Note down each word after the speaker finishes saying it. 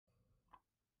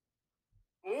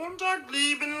Montag,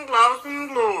 Lieben, Glauben,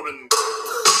 Globen.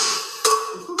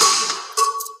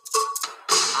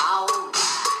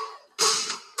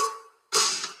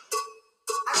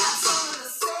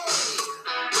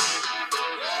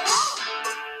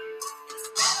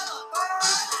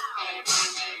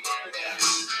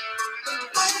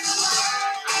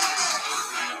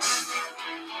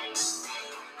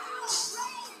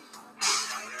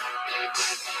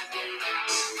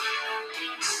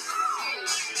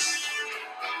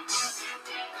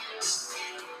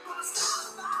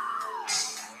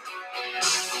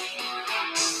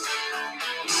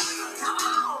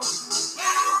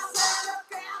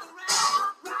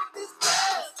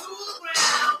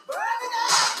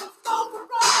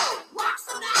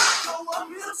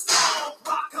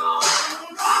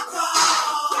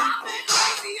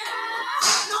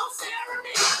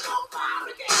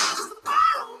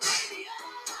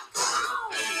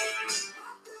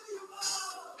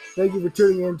 Thank you for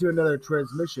tuning in to another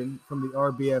transmission from the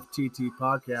RBFTT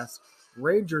podcast,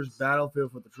 Rangers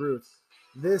Battlefield for the Truth.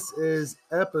 This is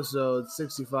episode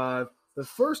 65, the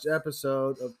first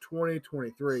episode of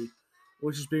 2023,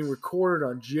 which is being recorded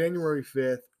on January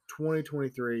 5th,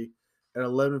 2023 at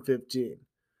 11:15.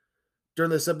 During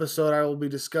this episode, I will be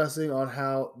discussing on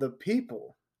how the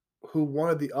people who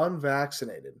wanted the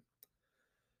unvaccinated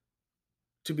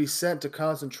to be sent to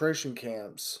concentration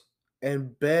camps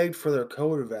and begged for their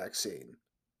COVID vaccine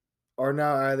are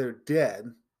now either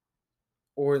dead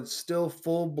or in still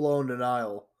full-blown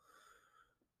denial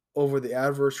over the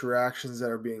adverse reactions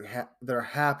that are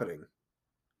happening,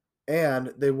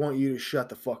 and they want you to shut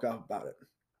the fuck up about it.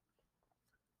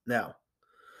 Now,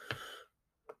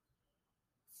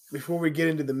 before we get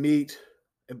into the meat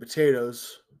and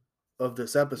potatoes of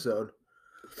this episode,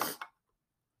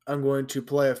 I'm going to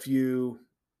play a few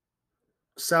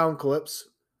sound clips.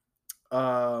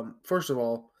 First of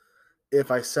all,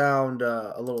 if I sound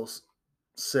a little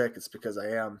sick, it's because I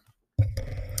am.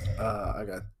 I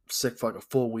got sick for like a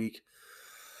full week.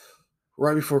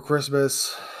 Right before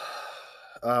Christmas,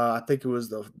 I think it was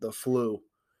the flu.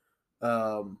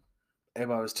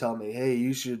 Everybody was telling me, "Hey,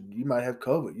 you might have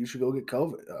COVID. You should go get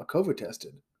COVID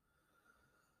tested."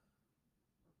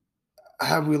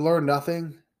 Have we learned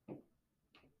nothing?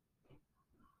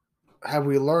 Have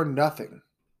we learned nothing?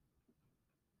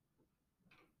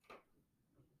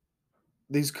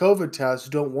 These COVID tests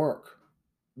don't work.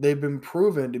 They've been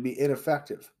proven to be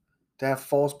ineffective, to have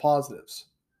false positives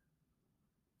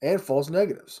and false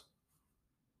negatives.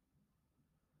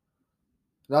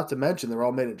 Not to mention they're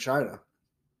all made in China.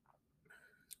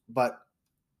 But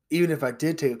even if I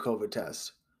did take a COVID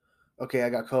test, okay, I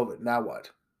got COVID, now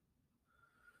what?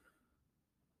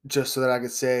 Just so that I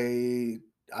could say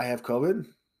I have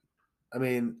COVID? I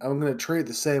mean, I'm going to treat it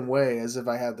the same way as if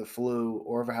I had the flu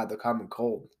or if I had the common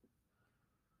cold.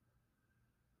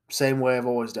 Same way I've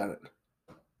always done it.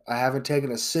 I haven't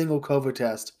taken a single COVID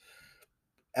test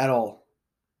at all.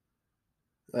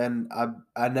 And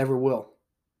I never will.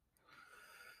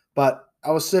 But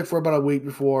I was sick for about a week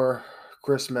before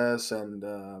Christmas and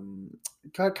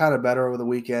got kind of better over the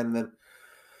weekend. And then,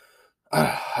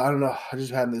 I don't know, I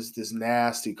just had this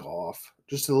nasty cough.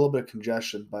 Just a little bit of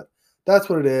congestion. But that's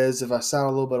what it is. If I sound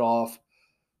a little bit off,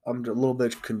 I'm a little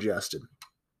bit congested.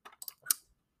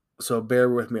 So bear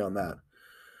with me on that.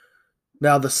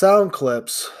 Now, the sound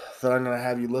clips that I'm going to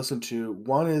have you listen to,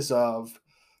 one is of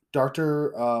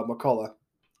Dr. McCullough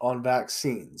on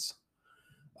vaccines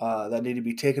that need to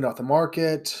be taken off the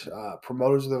market,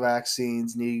 promoters of the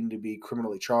vaccines needing to be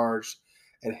criminally charged,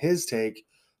 and his take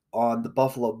on the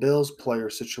Buffalo Bills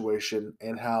player situation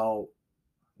and how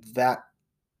that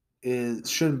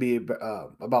shouldn't be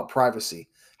about privacy.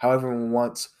 How everyone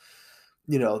wants,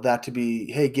 that to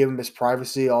be, hey, give him his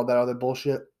privacy, all that other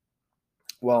bullshit.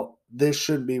 Well, this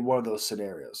shouldn't be one of those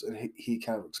scenarios, and he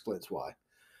kind of explains why.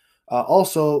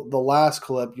 Also, the last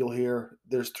clip you'll hear,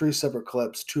 there's 3 separate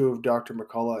clips, 2 of Dr.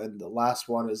 McCullough, and the last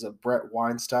one is of Brett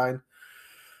Weinstein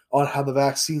on how the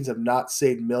vaccines have not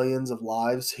saved millions of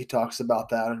lives. He talks about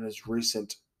that in his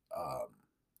recent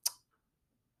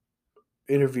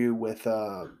interview with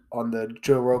on the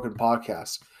Joe Rogan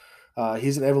podcast.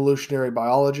 He's an evolutionary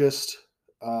biologist,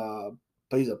 but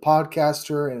he's a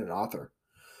podcaster and an author.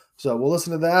 So we'll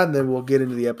listen to that, and then we'll get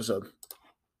into the episode.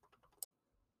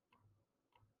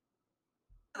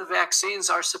 The vaccines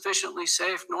are sufficiently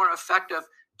safe nor effective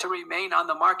to remain on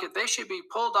the market. They should be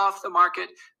pulled off the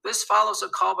market. This follows a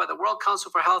call by the World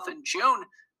Council for Health in June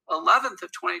 11th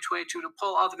of 2022 to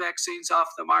pull all the vaccines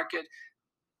off the market.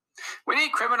 We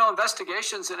need criminal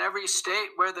investigations in every state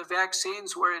where the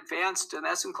vaccines were advanced, and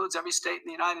that includes every state in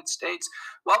the United States.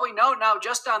 What we know now,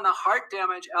 just on the heart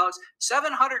damage, Alex,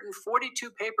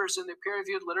 742 papers in the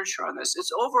peer-reviewed literature on this.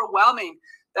 It's overwhelming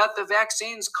that the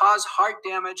vaccines cause heart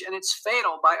damage, and it's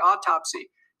fatal by autopsy.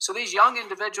 So these young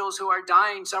individuals who are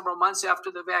dying several months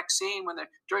after the vaccine, when they're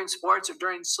during sports or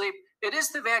during sleep, it is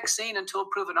the vaccine until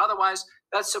proven otherwise.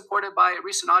 That's supported by a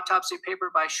recent autopsy paper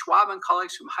by Schwab and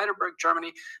colleagues from Heidelberg,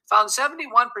 Germany. Found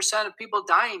 71% of people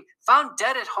dying found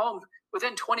dead at home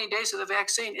within 20 days of the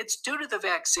vaccine. It's due to the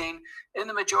vaccine in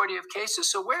the majority of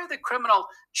cases. So where are the criminal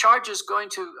charges going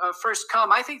to first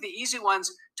come? I think the easy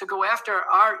ones to go after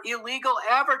are illegal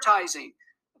advertising.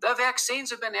 The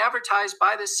vaccines have been advertised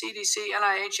by the CDC,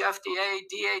 NIH, FDA,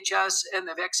 DHS, and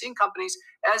the vaccine companies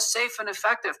as safe and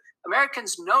effective.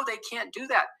 Americans know they can't do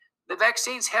that. The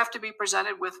vaccines have to be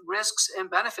presented with risks and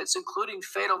benefits, including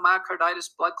fatal myocarditis,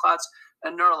 blood clots,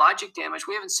 and neurologic damage.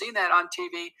 We haven't seen that on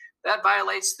TV. That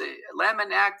violates the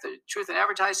Lanham Act, the Truth in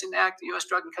Advertising Act, the U.S.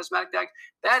 Drug and Cosmetic Act.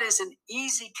 That is an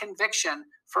easy conviction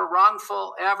for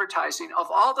wrongful advertising of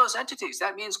all those entities.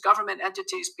 That means government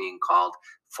entities being called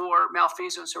for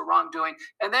malfeasance or wrongdoing.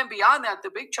 And then beyond that,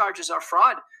 the big charges are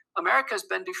fraud. America has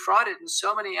been defrauded in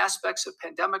so many aspects of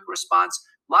pandemic response.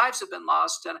 Lives have been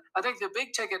lost. And I think the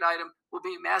big ticket item will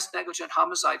be mass negligent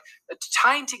homicide,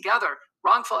 tying together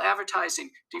wrongful advertising,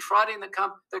 defrauding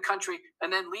the country,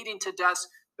 and then leading to deaths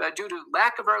due to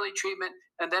lack of early treatment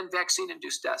and then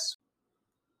vaccine-induced deaths.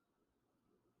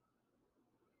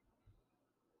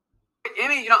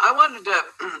 Amy, I wanted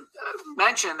to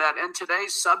mention that in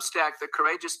today's Substack, the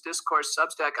Courageous Discourse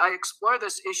Substack, I explore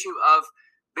this issue of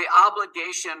the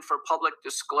obligation for public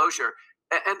disclosure.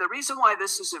 And the reason why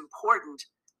this is important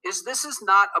is this is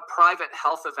not a private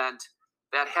health event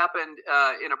that happened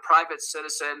in a private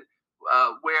citizen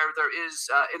where there is,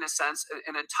 in a sense,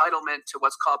 an entitlement to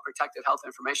what's called protected health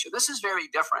information. This is very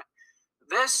different.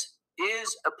 This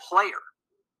is a player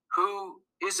who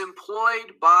is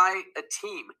employed by a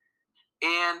team,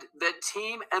 and the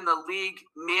team and the league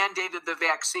mandated the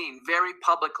vaccine very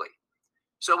publicly.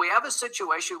 So we have a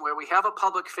situation where we have a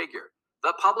public figure.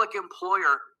 The public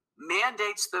employer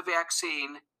mandates the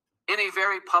vaccine in a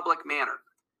very public manner.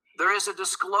 There is a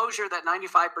disclosure that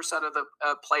 95% of the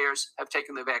players have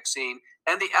taken the vaccine,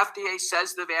 and the FDA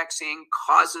says the vaccine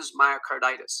causes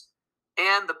myocarditis.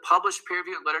 And the published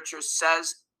peer-reviewed literature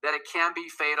says that it can be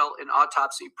fatal in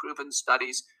autopsy-proven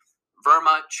studies.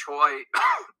 Verma, Choi,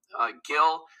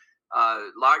 Gill,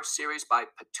 large series by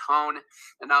Patone,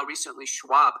 and now recently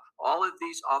Schwab. All of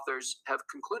these authors have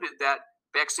concluded that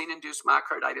vaccine-induced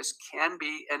myocarditis can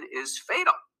be and is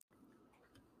fatal.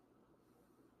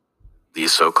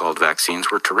 These so-called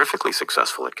vaccines were terrifically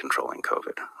successful at controlling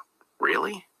COVID.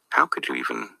 Really? How could you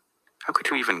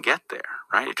even get there,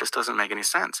 right? It just doesn't make any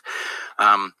sense.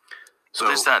 So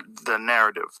there's the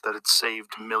narrative that it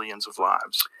saved millions of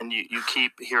lives. And you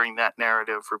keep hearing that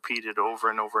narrative repeated over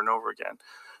and over and over again.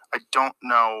 I don't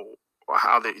know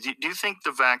how do you think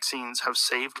the vaccines have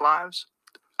saved lives?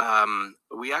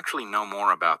 We actually know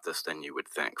more about this than you would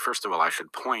think. First of all, I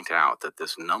should point out that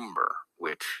this number,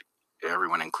 which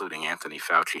everyone, including Anthony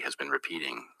Fauci, has been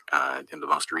repeating in the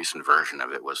most recent version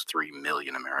of it, was 3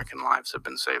 million American lives have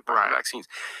been saved by the vaccines,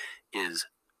 is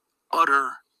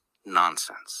utter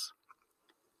nonsense.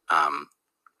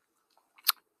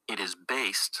 It is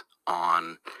based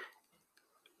on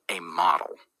a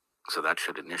model. So that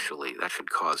should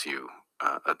cause you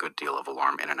a good deal of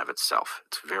alarm in and of itself.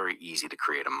 It's very easy to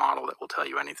create a model that will tell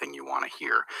you anything you want to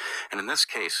hear. And in this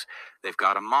case, they've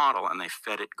got a model and they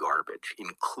fed it garbage,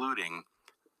 including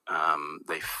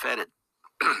they fed it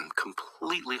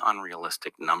completely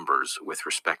unrealistic numbers with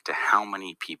respect to how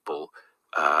many people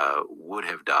would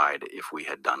have died if we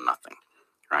had done nothing.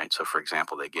 Right. So, for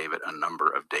example, they gave it a number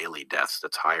of daily deaths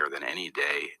that's higher than any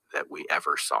day that we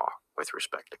ever saw with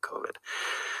respect to COVID.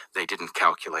 They didn't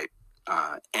calculate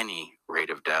any rate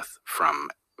of death from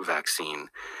vaccine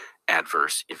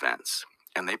adverse events.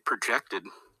 And they projected,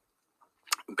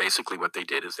 basically what they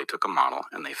did is they took a model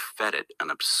and they fed it an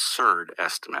absurd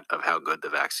estimate of how good the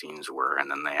vaccines were. And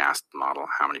then they asked the model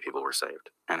how many people were saved.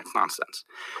 And it's nonsense.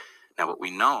 Now, what we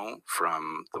know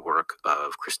from the work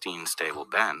of Christine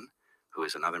Stable-Benn, who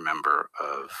is another member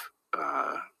of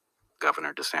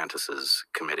Governor DeSantis's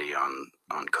committee on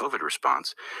COVID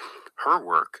response, her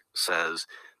work says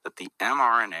that the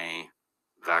mRNA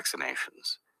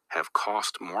vaccinations have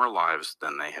cost more lives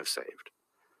than they have saved.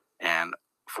 And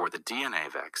for the DNA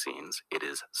vaccines, it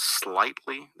is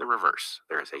slightly the reverse.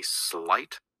 There is a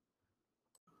slight.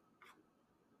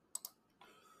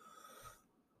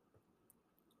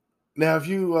 Now, if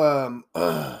you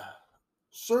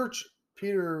search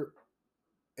Peter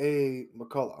A.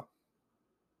 McCullough.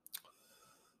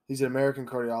 He's an American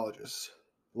cardiologist.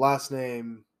 Last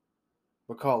name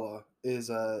McCullough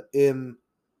is M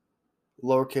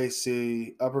lowercase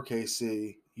c uppercase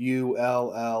c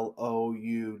ULLOUGH.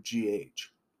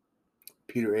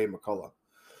 Peter A. McCullough.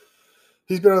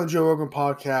 He's been on the Joe Rogan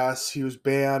podcast. He was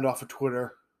banned off of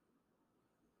Twitter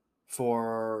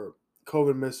for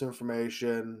COVID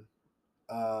misinformation,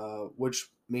 which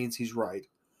means he's right.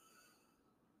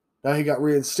 Now he got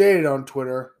reinstated on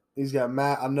Twitter. He's got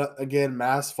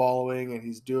mass following, and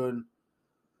he's doing,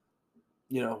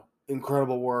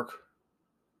 incredible work,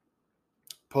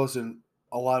 posting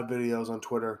a lot of videos on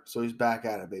Twitter. So he's back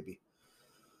at it, baby.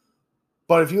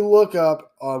 But if you look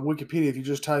up on Wikipedia, if you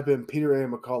just type in Peter A.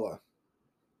 McCullough,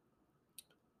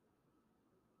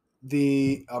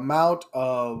 the amount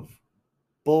of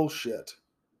bullshit,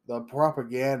 the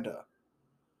propaganda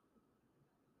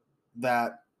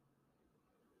that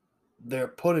they're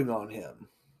putting on him.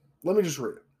 Let me just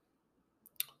read it.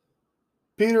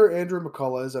 Peter Andrew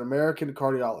McCullough is an American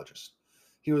cardiologist.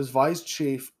 He was vice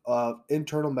chief of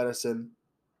internal medicine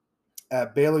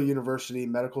at Baylor University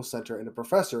Medical Center and a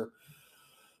professor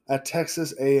at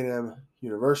Texas A&M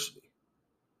University.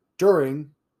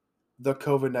 During the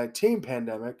COVID-19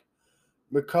 pandemic,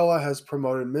 McCullough has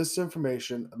promoted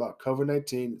misinformation about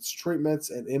COVID-19, its treatments,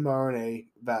 and mRNA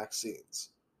vaccines.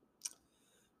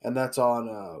 And that's on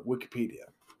Wikipedia.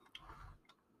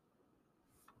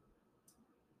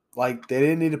 Like, they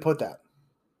didn't need to put that.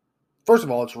 First of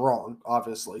all, it's wrong,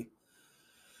 obviously.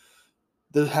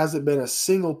 There hasn't been a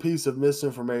single piece of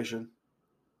misinformation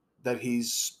that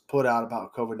he's put out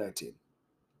about COVID-19.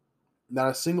 Not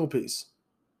a single piece.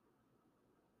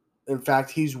 In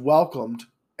fact, he's welcomed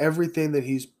everything that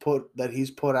he's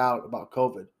put out about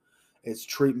COVID, its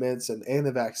treatments and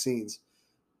the vaccines.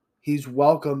 He's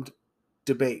welcomed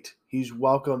debate. He's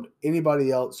welcomed anybody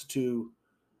else to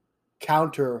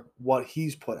counter what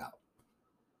he's put out.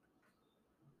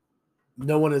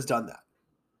 No one has done that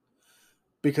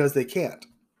because they can't.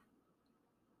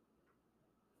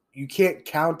 You can't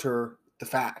counter the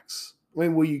facts. I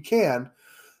mean, well, you can.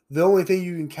 The only thing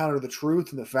you can counter the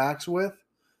truth and the facts with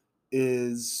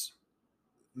is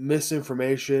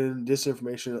misinformation,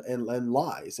 disinformation, and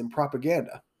lies and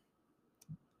propaganda.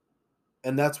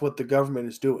 And that's what the government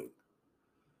is doing.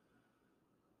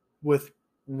 With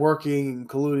working and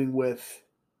colluding with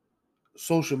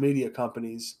social media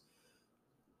companies,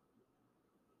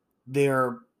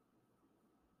 they're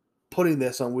putting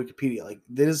this on Wikipedia. Like,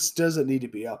 this doesn't need to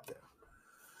be up there.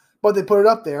 But they put it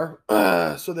up there,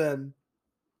 so then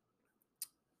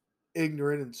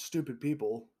ignorant and stupid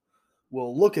people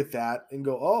will look at that and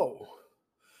go, oh,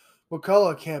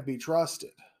 McCullough can't be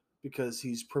trusted because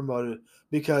he's promoted,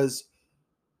 because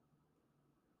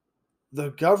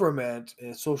the government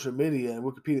and social media and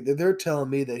Wikipedia, they're telling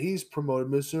me that he's promoted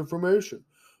misinformation.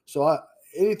 So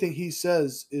anything he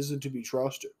says isn't to be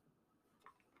trusted.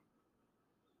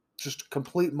 Just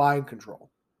complete mind control.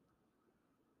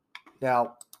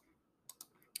 Now,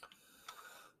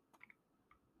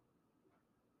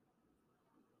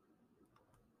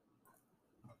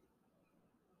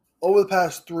 over the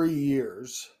past 3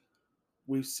 years,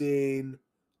 we've seen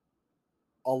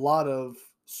a lot of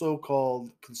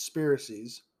so-called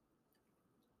conspiracies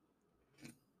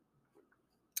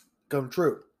come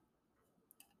true.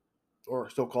 Or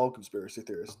so-called conspiracy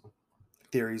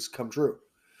theories come true.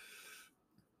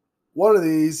 One of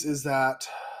these is that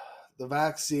the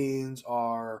vaccines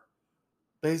are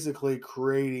basically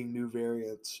creating new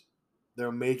variants.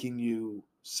 They're making you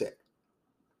sick.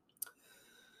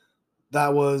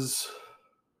 That was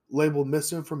labeled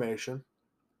misinformation.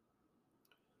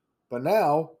 But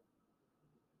now,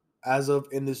 as of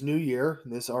in this new year,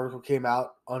 this article came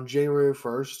out on January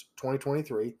 1st,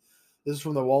 2023. This is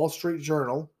from the Wall Street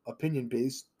Journal, opinion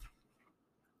piece.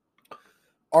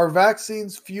 Are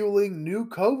vaccines fueling new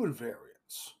COVID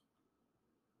variants?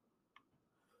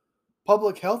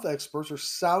 Public health experts are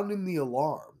sounding the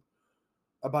alarm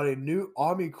about a new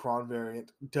Omicron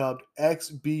variant dubbed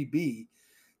XBB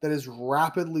that is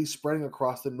rapidly spreading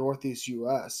across the Northeast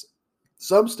U.S.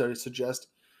 Some studies suggest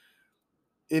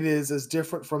it is as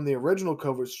different from the original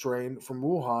COVID strain from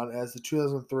Wuhan as the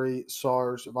 2003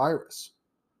 SARS virus.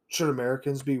 Should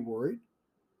Americans be worried?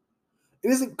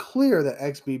 It isn't clear that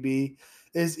XBB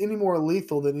is any more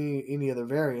lethal than any other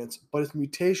variants, but its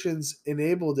mutations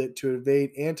enabled it to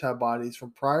evade antibodies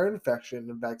from prior infection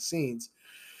and vaccines,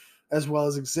 as well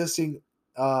as existing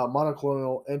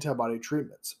monoclonal antibody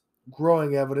treatments.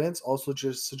 Growing evidence also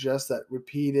just suggests that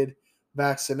repeated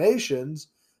vaccinations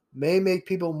may make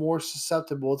people more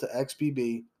susceptible to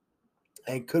XBB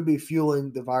and could be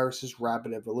fueling the virus's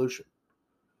rapid evolution.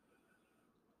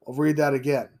 I'll read that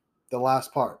again, the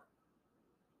last part.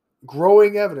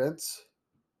 Growing evidence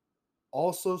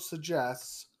also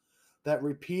suggests that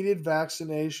repeated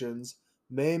vaccinations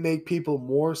may make people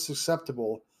more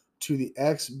susceptible to the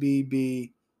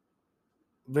XBB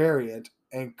variant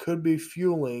and could be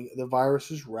fueling the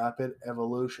virus's rapid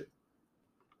evolution.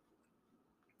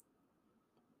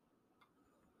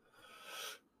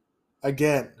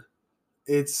 Again,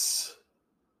 it's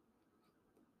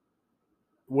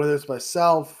whether it's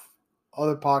myself,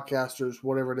 other podcasters,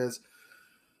 whatever it is,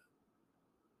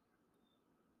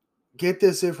 get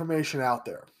this information out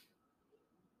there.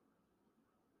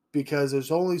 Because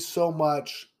there's only so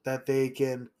much that they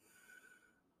can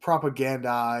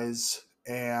propagandize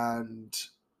and,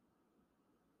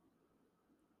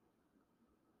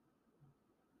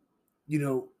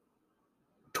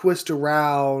 twist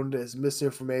around as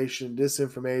misinformation,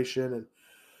 disinformation, and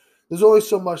there's only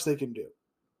so much they can do.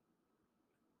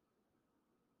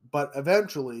 But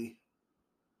eventually,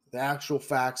 the actual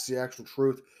facts, the actual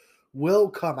truth will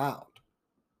come out.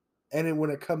 And then when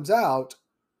it comes out,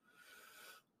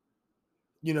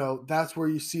 that's where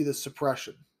you see the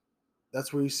suppression.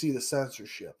 That's where you see the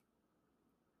censorship.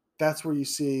 That's where you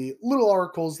see little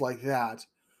articles like that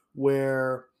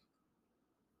where,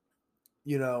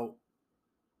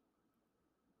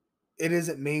 it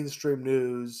isn't mainstream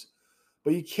news,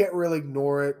 but you can't really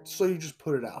ignore it, so you just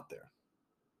put it out there.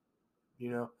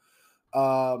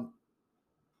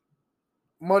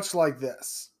 Much like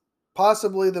this.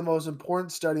 Possibly the most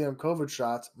important study on COVID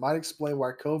shots might explain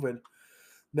why COVID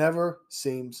never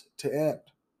seems to end.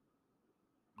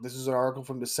 This is an article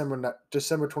from December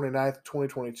 29th,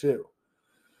 2022.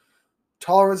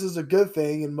 Tolerance is a good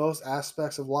thing in most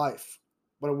aspects of life,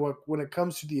 but when it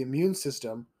comes to the immune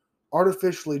system,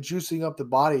 artificially juicing up the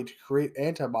body to create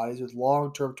antibodies with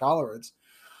long-term tolerance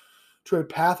to a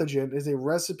pathogen is a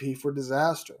recipe for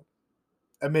disaster.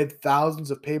 Amid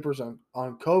thousands of papers on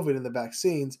COVID and the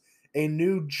vaccines, a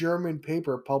new German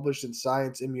paper published in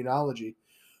Science Immunology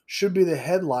should be the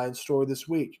headline story this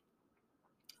week.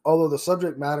 Although the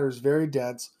subject matter is very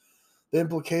dense, the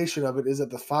implication of it is that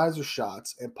the Pfizer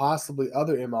shots and possibly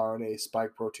other mRNA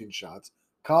spike protein shots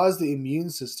cause the immune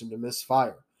system to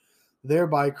misfire,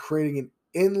 thereby creating an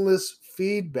endless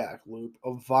feedback loop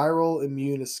of viral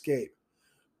immune escape,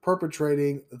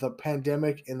 perpetrating the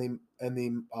pandemic in the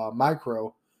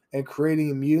micro and creating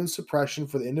immune suppression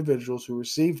for the individuals who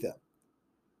receive them.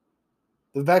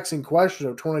 The vexing question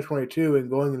of 2022 and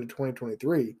going into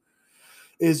 2023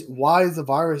 is, why is the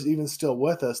virus even still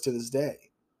with us to this day?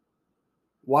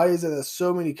 Why is it that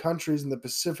so many countries in the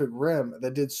Pacific Rim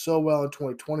that did so well in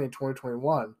 2020 and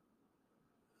 2021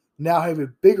 now have a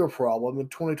bigger problem in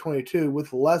 2022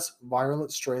 with less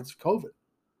virulent strains of COVID?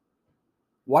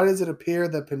 Why does it appear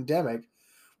the pandemic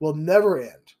will never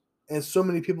end and so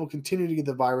many people continue to get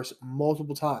the virus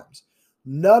multiple times?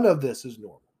 None of this is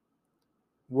normal.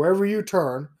 Wherever you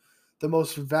turn, the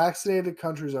most vaccinated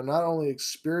countries are not only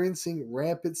experiencing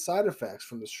rampant side effects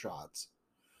from the shots,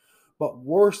 but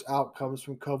worse outcomes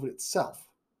from COVID itself,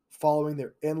 following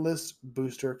their endless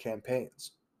booster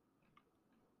campaigns.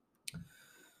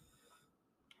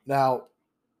 Now,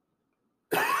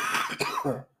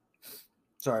 sorry,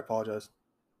 I apologize.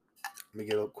 Let me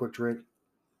get a quick drink.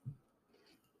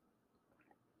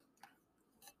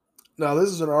 Now, this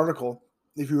is an article,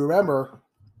 if you remember,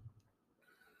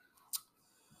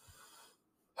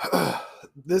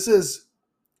 this is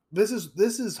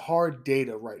hard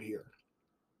data right here.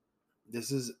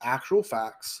 This is actual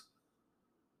facts.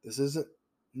 This isn't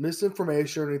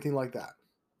misinformation or anything like that.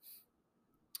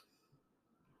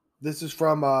 This is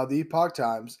from the Epoch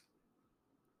Times.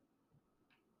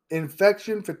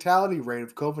 Infection fatality rate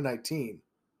of COVID-19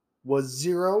 was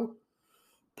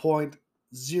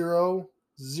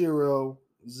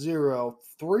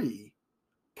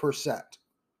 0.0003%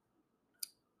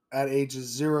 at ages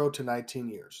 0 to 19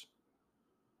 years.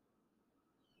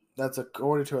 That's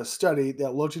according to a study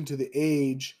that looked into the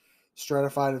age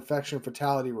stratified infection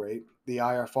fatality rate, the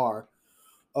IFR,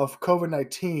 of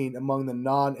COVID-19 among the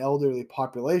non-elderly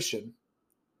population,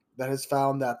 that has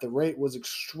found that the rate was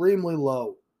extremely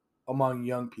low among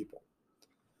young people,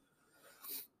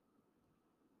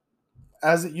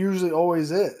 as it usually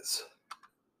always is.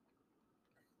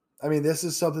 I mean, this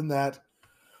is something that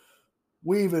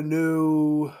we even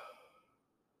knew,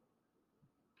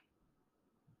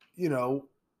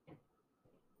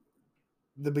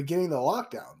 the beginning of the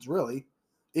lockdowns, really,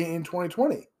 in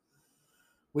 2020.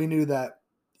 We knew that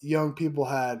young people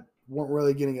weren't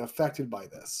really getting affected by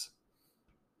this.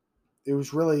 It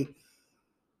was really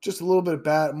just a little bit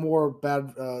more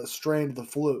bad strain of the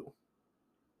flu.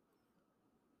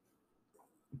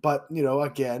 But,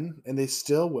 again, and they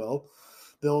still will,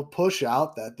 they'll push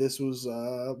out that this was,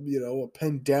 a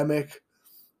pandemic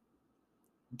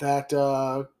that,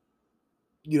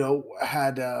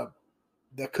 had,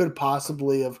 that could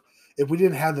possibly have, if we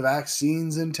didn't have the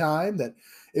vaccines in time, that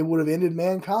it would have ended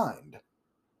mankind.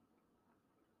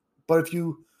 But if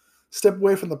you step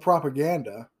away from the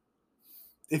propaganda,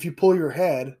 if you pull your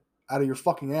head out of your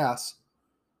fucking ass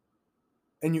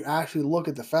and you actually look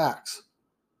at the facts,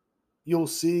 you'll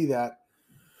see that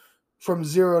from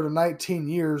 0 to 19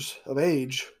 years of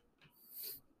age,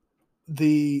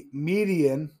 the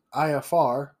median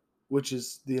IFR, which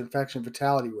is the infection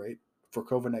fatality rate for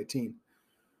COVID-19,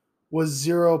 was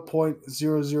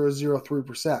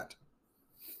 0.0003%,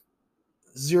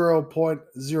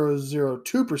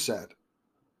 0.002%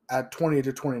 at 20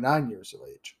 to 29 years of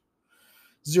age,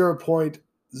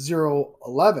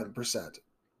 0.011%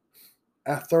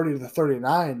 at 30 to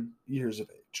 39 years of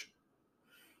age,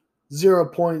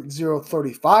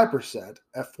 0.035%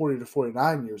 at 40 to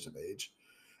 49 years of age,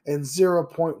 and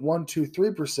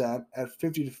 0.123% at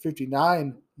 50 to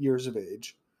 59 years of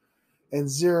age, and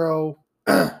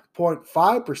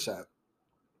 0.5%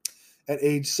 at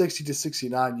age 60 to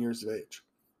 69 years of age.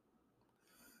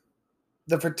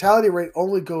 The fatality rate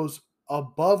only goes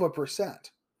above a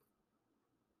percent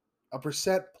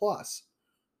plus,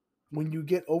 when you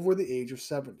get over the age of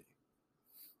 70.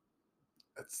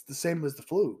 That's the same as the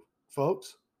flu,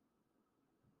 folks.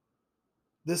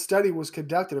 This study was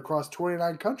conducted across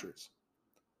 29 countries.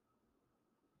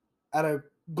 At a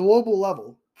global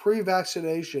level,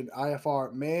 pre-vaccination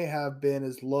IFR may have been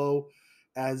as low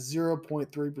as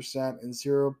 0.3% and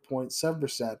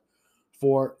 0.7%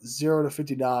 for 0 to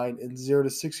 59 and 0 to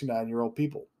 69-year-old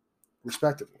people,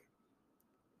 respectively.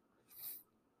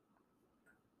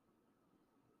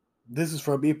 This is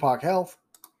from Epoch Health.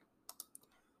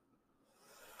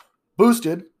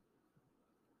 Boosted,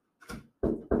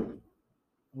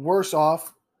 worse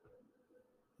off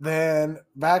than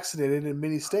vaccinated in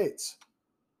many states,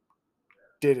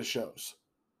 data shows.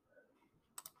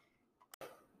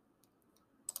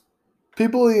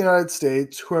 People in the United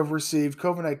States who have received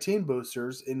COVID-19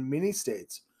 boosters in many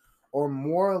states are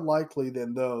more likely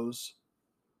than those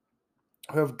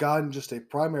who have gotten just a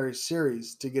primary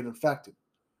series to get infected,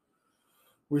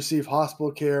 receive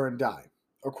hospital care, and die,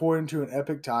 according to an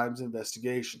Epoch Times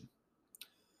investigation.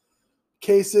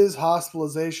 Cases,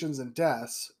 hospitalizations, and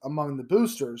deaths among the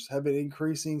boosters have been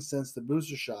increasing since the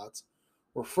booster shots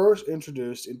were first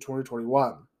introduced in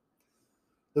 2021.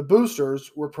 The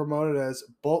boosters were promoted as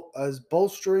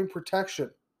bolstering protection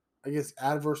against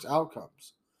adverse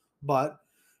outcomes, but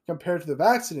compared to the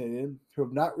vaccinated who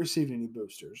have not received any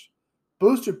boosters,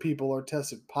 boosted people are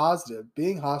tested positive,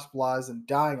 being hospitalized and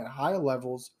dying at high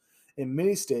levels in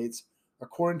many states,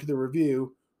 according to the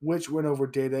review, which went over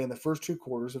data in the first 2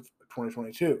 quarters of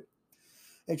 2022.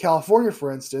 In California,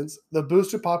 for instance, the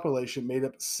boosted population made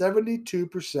up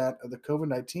 72% of the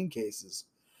COVID-19 cases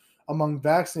among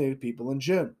vaccinated people in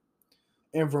June.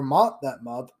 In Vermont that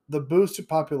month, the boosted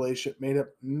population made up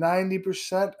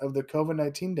 90% of the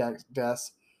COVID-19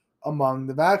 deaths among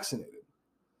the vaccinated.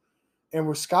 In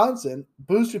Wisconsin,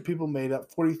 boosted people made up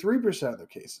 43% of the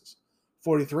cases,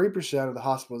 43% of the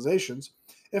hospitalizations,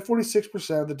 and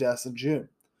 46% of the deaths in June,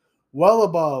 well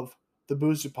above the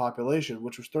boosted population,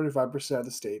 which was 35% of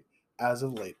the state as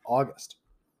of late August.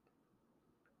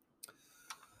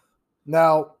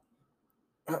 Now,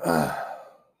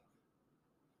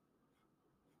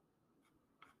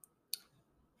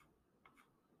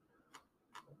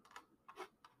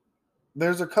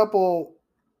 there's a couple,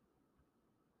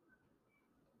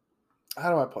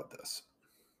 how do I put this?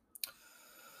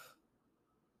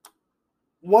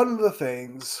 One of the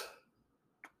things,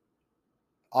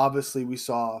 obviously, we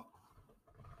saw,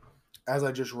 as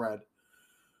I just read,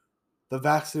 the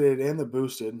vaccinated and the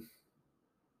boosted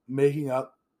making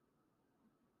up,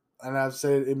 and I've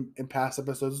said it in past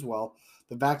episodes as well,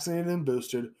 the vaccinated and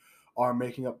boosted are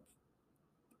making up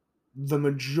the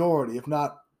majority, if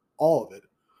not all of it,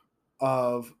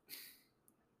 of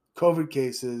COVID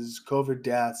cases, COVID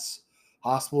deaths,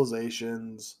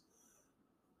 hospitalizations,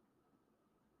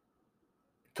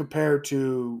 compared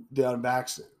to the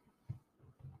unvaccinated.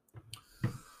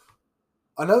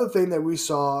 Another thing that we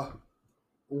saw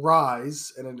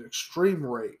rise at an extreme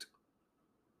rate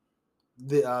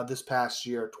this past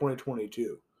year,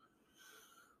 2022,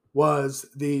 was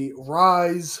the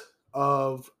rise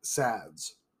of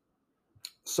SADS,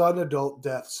 sudden adult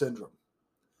death syndrome,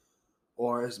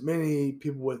 or as many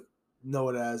people would know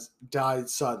it as, died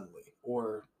suddenly,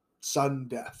 or sudden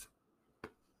death.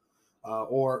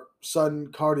 or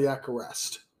sudden cardiac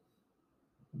arrest,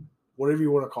 whatever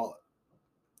you want to call it.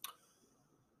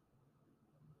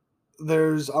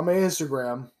 There's on my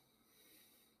Instagram,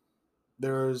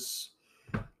 there's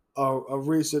a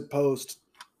recent post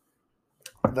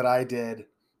that I did.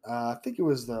 I think it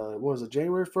was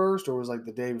January 1st, or was like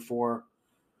the day before?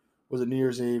 Was it New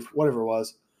Year's Eve? Whatever it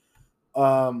was.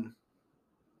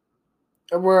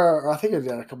 Where I think I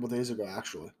did a couple of days ago,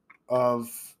 actually, of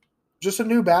just a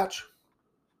new batch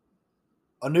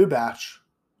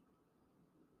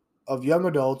of young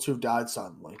adults who've died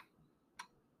suddenly.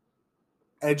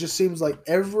 And it just seems like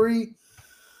every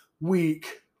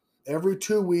week, every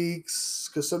 2 weeks,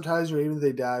 because sometimes even if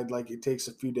they died, like it takes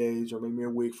a few days or maybe a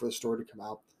week for the story to come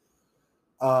out.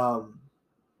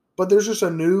 But there's just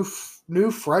a new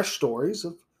fresh stories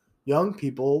of young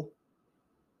people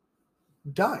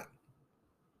dying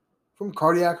from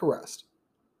cardiac arrest.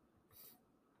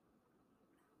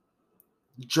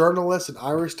 Journalist and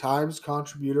Irish Times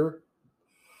contributor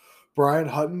Brian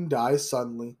Hutton dies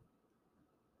suddenly.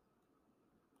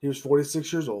 He was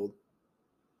 46 years old.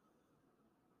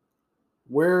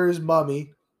 Where is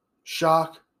Mummy?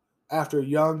 Shock after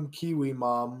young Kiwi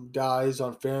mom dies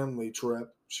on family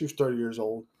trip. She was 30 years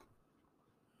old.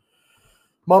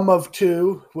 Mom of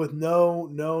 2 with no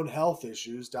known health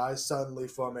issues dies suddenly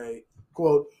from a,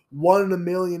 quote, 1 in a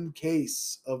million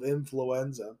case of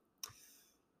influenza.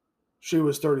 She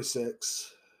was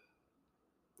 36.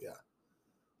 Yeah.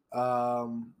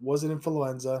 Wasn't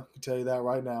influenza. I can tell you that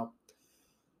right now.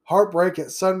 Heartbreak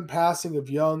at sudden passing of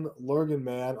young Lurgan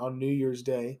man on New Year's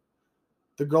Day.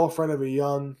 The girlfriend of a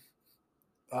young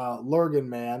Lurgan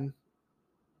man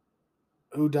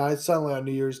who died suddenly on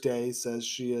New Year's Day says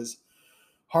she is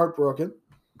heartbroken.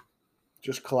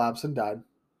 Just collapsed and died.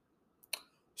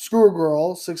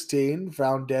 Schoolgirl, 16,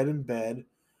 found dead in bed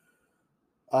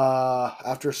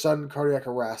after sudden cardiac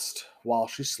arrest while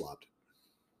she slept.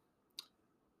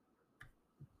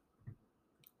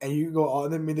 And you go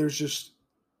on. I mean, there's just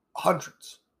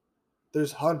hundreds.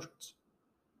 There's hundreds.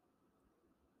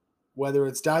 Whether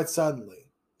it's died suddenly,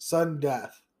 sudden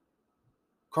death,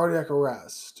 cardiac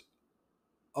arrest,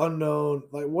 unknown,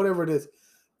 like whatever it is,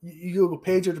 you go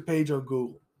page after page on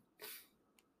Google,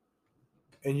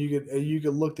 and you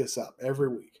can look this up every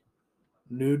week.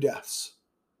 New deaths.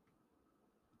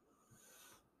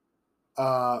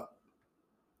 Died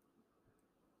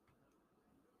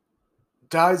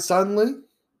suddenly.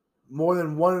 More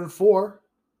than 1 in 4.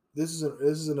 This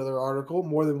is another article.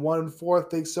 More than 1 in 4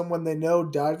 think someone they know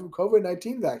died from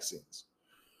COVID-19 vaccines.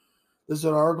 This is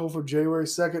an article from January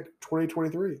 2nd,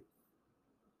 2023.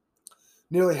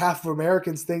 Nearly half of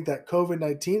Americans think that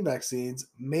COVID-19 vaccines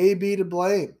may be to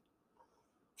blame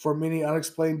for many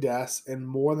unexplained deaths, and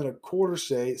more than a quarter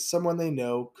say someone they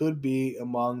know could be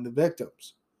among the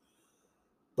victims.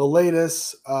 The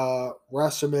latest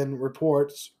Wasserman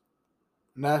Reports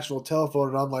National Telephone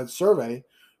and Online Survey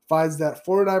finds that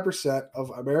 49% of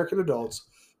American adults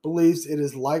believes it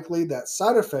is likely that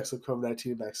side effects of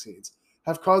COVID-19 vaccines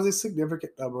have caused a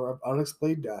significant number of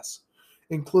unexplained deaths,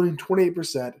 including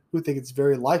 28% who think it's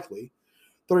very likely,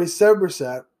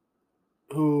 37%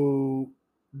 who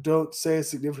don't say a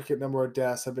significant number of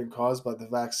deaths have been caused by the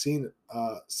vaccine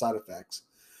side effects,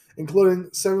 including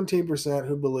 17%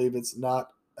 who believe it's not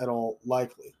at all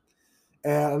likely,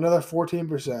 and another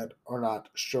 14% are not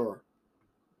sure.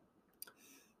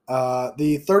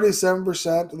 The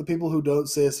 37% of the people who don't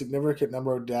say a significant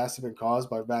number of deaths have been caused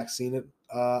by vaccine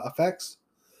effects.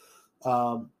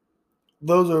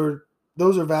 Those are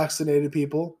vaccinated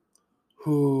people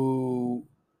who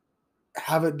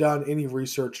haven't done any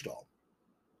research at all,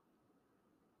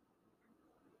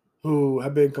 who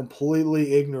have been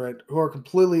completely ignorant, who are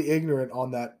completely ignorant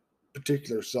on that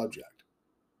particular subject.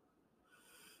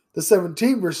 The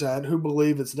 17% who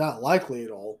believe it's not likely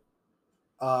at all.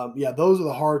 Those are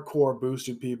the hardcore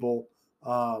boosted people.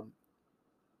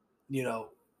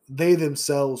 They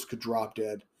themselves could drop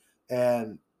dead,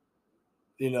 and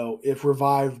if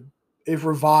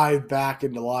revived back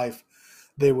into life,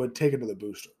 they would take another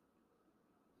booster.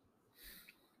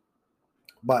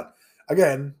 But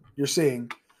again, you're seeing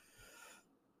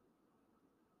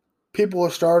people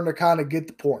are starting to kind of get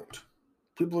the point.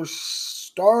 People are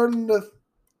starting to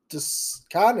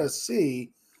kind of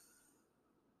see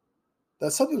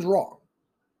that something's wrong.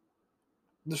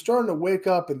 They're starting to wake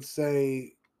up and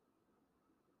say,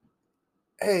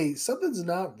 hey, something's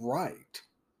not right.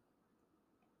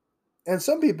 And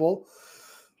some people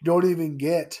don't even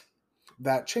get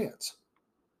that chance,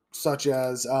 such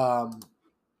as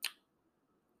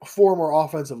former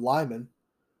offensive lineman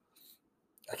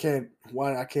I can't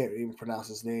even pronounce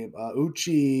his name.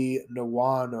 Uchi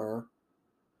Nwaner.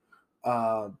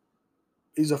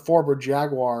 He's a former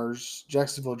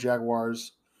Jacksonville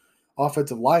Jaguars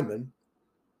offensive lineman.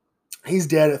 He's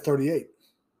dead at 38.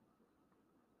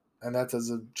 And that's as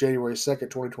of January 2nd,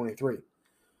 2023.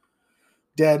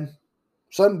 Dead.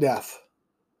 Sudden death.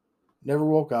 Never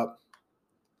woke up.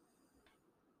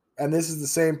 And this is the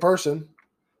same person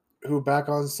who back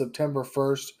on September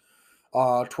 1st,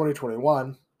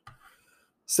 2021,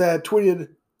 tweeted,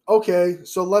 okay,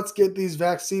 so let's get these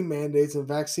vaccine mandates and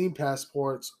vaccine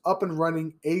passports up and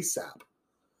running ASAP.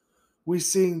 We're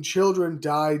seeing children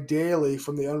die daily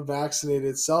from the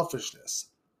unvaccinated selfishness.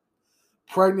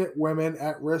 Pregnant women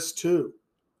at risk too.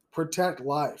 Protect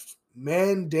life.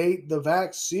 Mandate the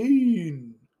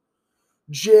vaccine.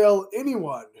 Jail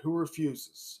anyone who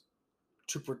refuses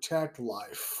to protect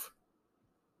life.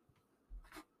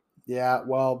 Yeah,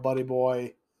 well, buddy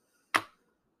boy,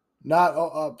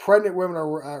 not pregnant women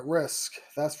are at risk,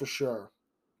 that's for sure.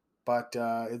 But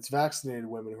it's vaccinated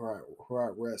women who are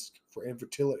at risk for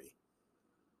infertility,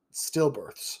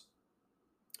 stillbirths.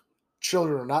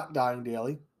 Children are not dying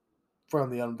daily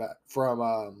from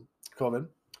COVID.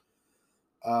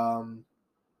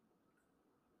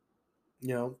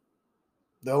 You know,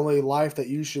 the only life that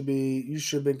you should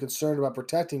have been concerned about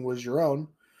protecting was your own.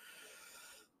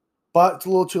 But it's a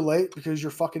little too late because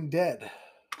you're fucking dead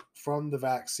from the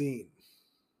vaccine.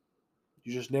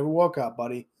 You just never woke up,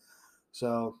 buddy.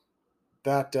 So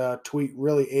that tweet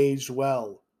really aged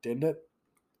well, didn't it?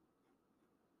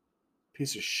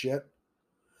 Piece of shit.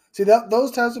 See,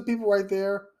 those types of people right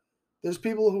there, there's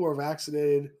people who are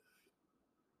vaccinated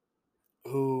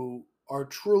who are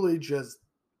truly just,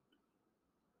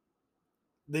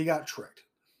 they got tricked.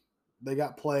 They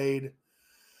got played.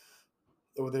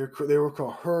 Or they were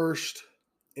coerced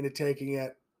into taking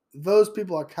it. Those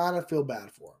people I kind of feel bad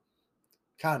for.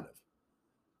 Kind of.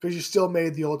 Because you still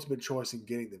made the ultimate choice in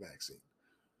getting the vaccine.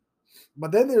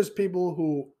 But then there's people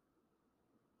who,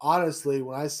 honestly,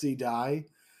 when I see die,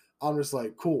 I'm just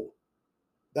like, cool.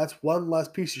 That's one less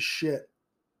piece of shit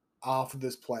off of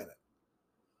this planet.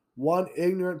 One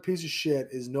ignorant piece of shit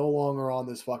is no longer on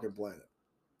this fucking planet.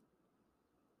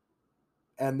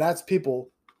 And that's people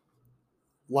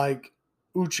like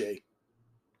Uche,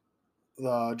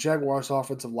 the Jaguars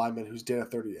offensive lineman who's dead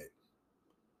at 38,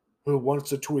 who wants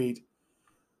to tweet,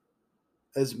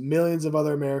 as millions of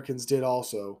other Americans did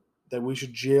also, that we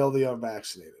should jail the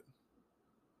unvaccinated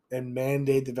and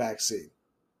mandate the vaccine.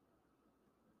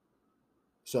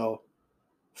 So,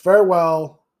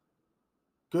 farewell.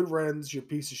 Good riddance, you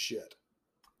piece of shit.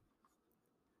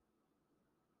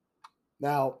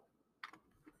 Now,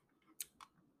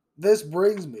 this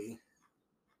brings me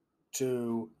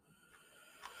to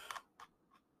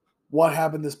what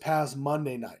happened this past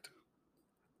Monday night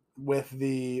with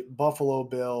the Buffalo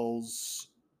Bills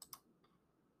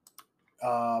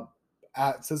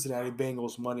at Cincinnati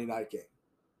Bengals Monday night game.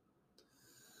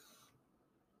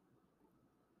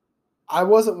 I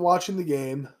wasn't watching the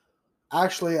game.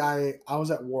 Actually, I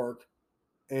was at work,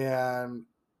 and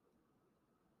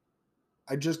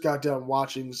I just got done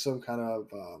watching some kind of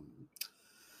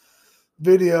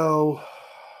video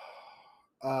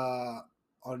on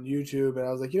YouTube, and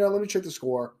I was like, let me check the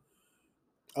score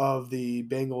of the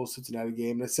Bengals Cincinnati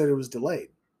game, and it said it was delayed.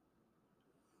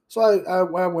 So I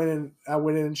went in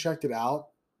and checked it out,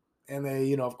 and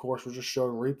they, of course, were just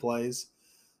showing replays,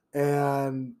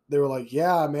 and they were like,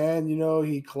 "Yeah, man,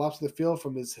 he collapsed the field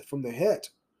from the hit."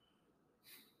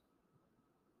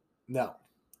 No,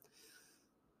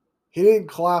 he didn't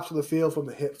collapse to the field from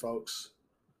the hit, folks.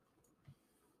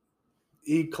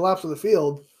 He collapsed to the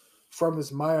field from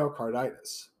his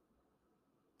myocarditis.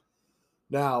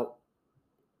 Now,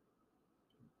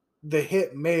 the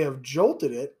hit may have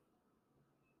jolted it.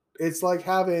 It's like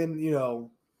having,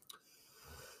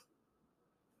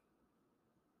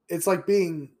 it's like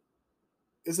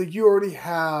you already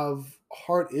have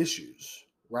heart issues,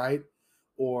 right?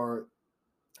 Or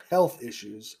health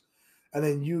issues, and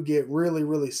then you get really,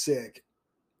 really sick,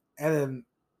 and then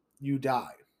you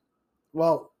die.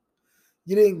 Well,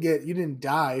 you didn't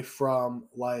die from,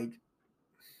 like,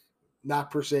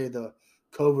 not per se the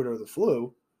COVID or the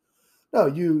flu. No,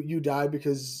 you died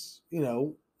because,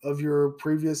 of your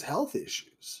previous health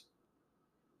issues.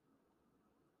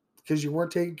 Because you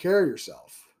weren't taking care of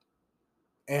yourself.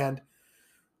 And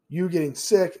you getting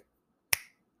sick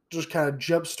just kind of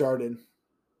jump-started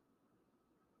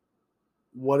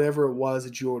whatever it was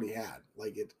that you already had.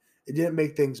 Like, it didn't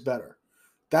make things better.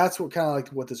 That's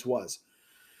what this was.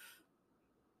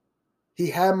 He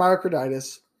had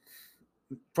myocarditis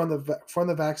from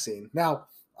the vaccine. Now,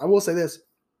 I will say this.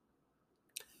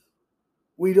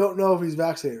 we don't know if he's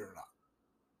vaccinated or not.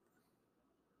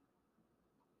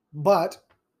 But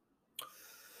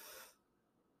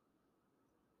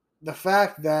the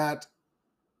fact that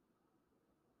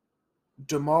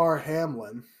Damar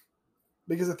Hamlin,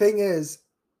 because the thing is,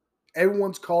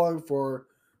 everyone's calling for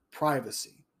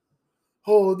privacy.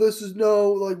 Oh, this is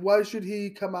why should he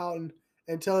come out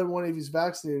and tell everyone if he's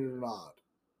vaccinated or not?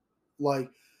 Like,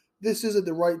 this isn't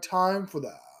the right time for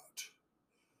that.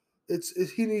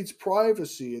 He needs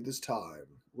privacy at this time.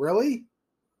 Really?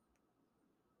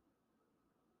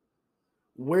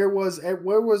 Where was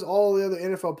all the other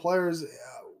NFL players?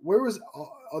 Where was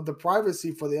the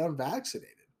privacy for the unvaccinated?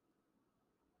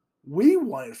 We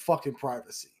wanted fucking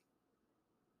privacy.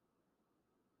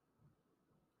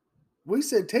 We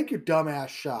said, take your dumbass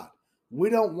shot. We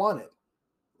don't want it.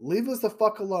 Leave us the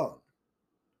fuck alone.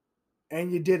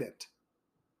 And you didn't.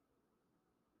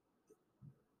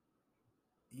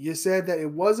 You said that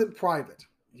it wasn't private.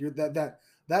 That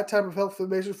type of health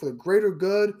information for the greater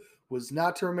good was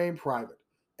not to remain private.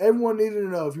 Everyone needed to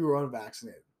know if you were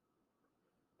unvaccinated.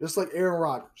 Just like Aaron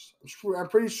Rodgers. I'm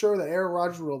pretty sure that Aaron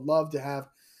Rodgers would have loved to have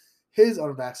his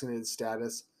unvaccinated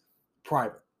status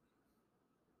private.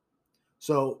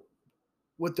 So,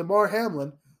 with Damar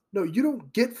Hamlin, no, you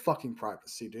don't get fucking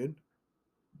privacy, dude.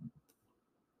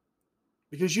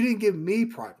 Because you didn't give me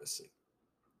privacy.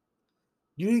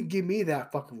 You didn't give me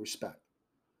that fucking respect.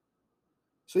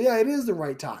 So yeah, it is the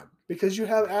right time. Because you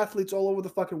have athletes all over the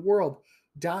fucking world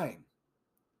dying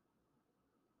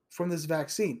from this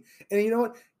vaccine. And you know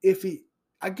what?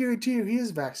 I guarantee you he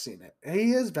is vaccinated.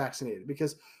 He is vaccinated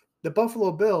because the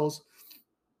Buffalo Bills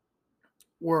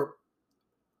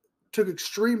took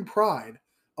extreme pride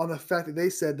on the fact that they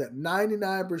said that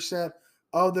 99%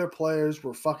 of their players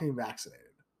were fucking vaccinated.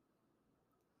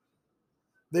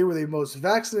 They were the most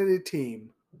vaccinated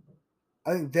team.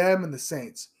 I think them and the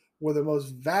Saints were the most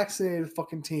vaccinated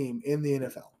fucking team in the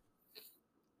NFL.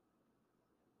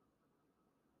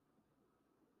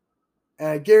 And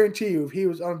I guarantee you, if he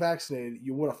was unvaccinated,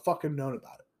 you would have fucking known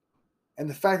about it. And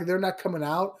the fact that they're not coming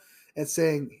out and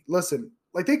saying, listen,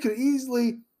 like they could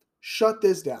easily shut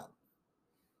this down.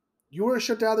 You want to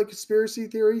shut down the conspiracy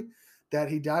theory that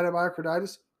he died of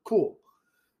myocarditis? Cool.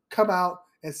 Come out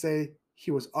and say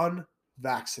he was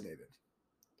unvaccinated.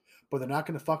 But they're not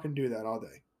going to fucking do that, are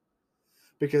they?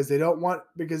 Because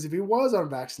if he was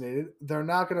unvaccinated, they're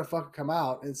not going to fucking come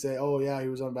out and say, oh yeah, he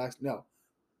was unvaccinated. No.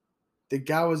 The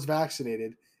guy was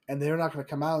vaccinated, and they're not going to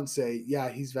come out and say, yeah,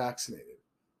 he's vaccinated.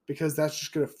 Because that's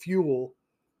just going to fuel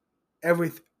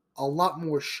a lot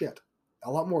more shit.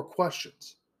 A lot more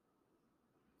questions.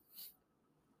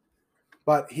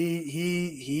 But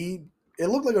it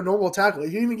looked like a normal tackle.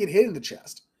 He didn't even get hit in the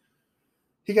chest.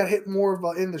 He got hit more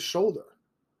in the shoulder.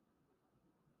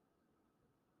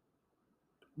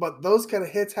 But those kind of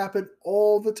hits happen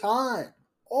all the time.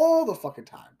 All the fucking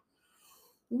time.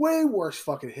 Way worse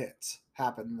fucking hits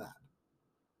happen than that.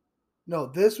 No,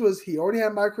 he already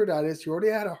had myocarditis. He already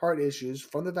had heart issues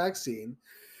from the vaccine.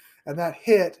 And that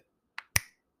hit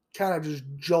kind of just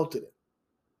jolted it.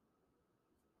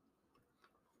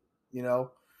 You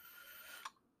know?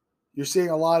 You're seeing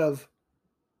a lot of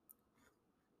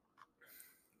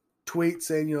tweets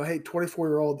saying, hey,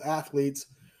 24-year-old athletes,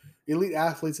 elite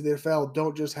athletes in the NFL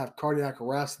don't just have cardiac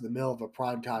arrest in the middle of a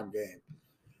primetime game.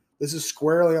 This is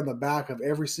squarely on the back of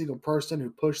every single person who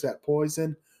pushed that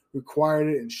poison, required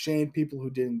it, and shamed people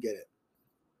who didn't get it.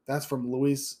 That's from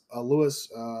Louis Uridel.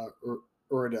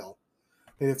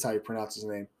 I think that's how you pronounce his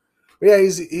name. But yeah,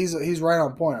 he's right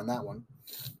on point on that one.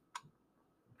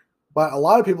 But a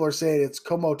lot of people are saying it's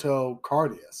commotio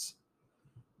cardiac,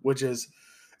 which is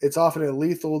it's often a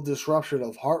lethal disruption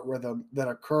of heart rhythm that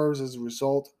occurs as a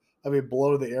result of a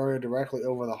blow to the area directly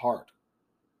over the heart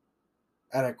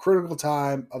at a critical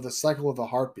time of the cycle of the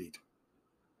heartbeat.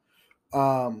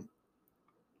 You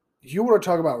want to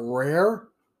talk about rare?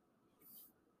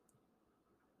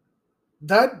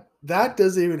 That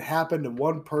doesn't even happen to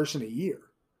one person a year.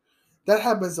 That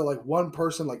happens to like one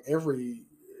person like every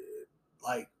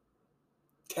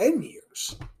 10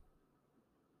 years.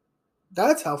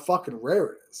 That's how fucking rare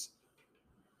it is.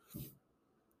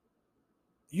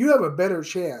 You have a better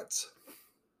chance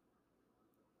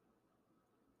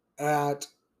at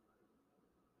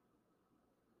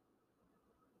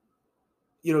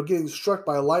getting struck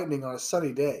by lightning on a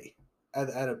sunny day at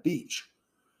a beach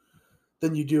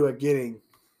than you do at getting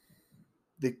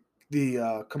the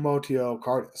commotio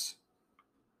cardiac.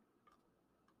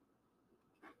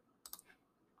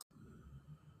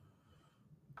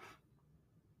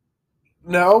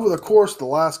 Now, over the course of the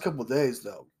last couple of days,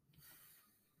 though,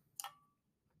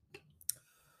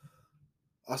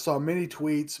 I saw many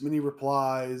tweets, many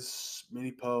replies,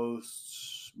 many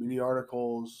posts, many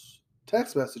articles,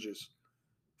 text messages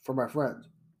from my friends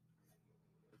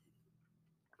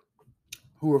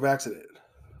who were vaccinated.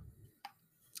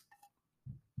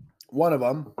 One of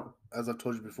them, as I've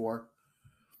told you before,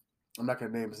 I'm not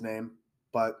going to name his name,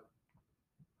 but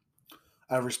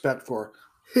I have respect for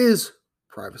his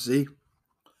privacy.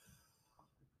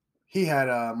 He had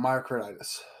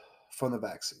myocarditis from the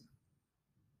vaccine.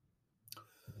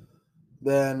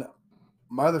 Then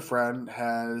my other friend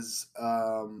has,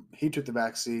 he took the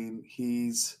vaccine.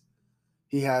 He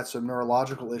had some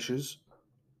neurological issues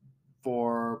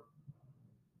for,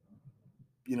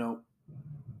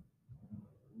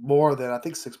 more than I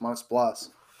think 6 months plus.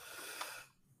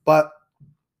 But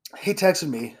he texted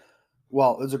me.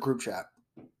 Well, it was a group chat.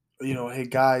 Hey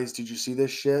guys, did you see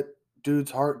this shit?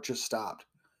 Dude's heart just stopped.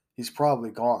 He's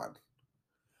probably gone.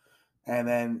 And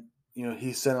then,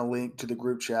 he sent a link to the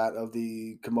group chat of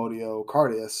the Commotio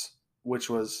Cardius,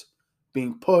 which was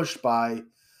being pushed by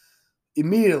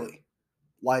immediately,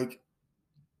 like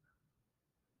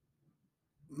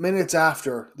minutes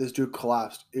after this dude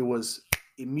collapsed. It was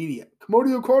immediate.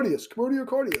 Commotio Cardius, Commotio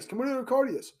Cardius, Commotio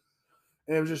Cardius.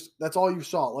 And it was just, that's all you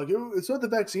saw. Like, it's not the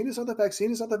vaccine, it's not the vaccine,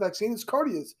 it's not the vaccine, it's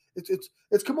Cardius.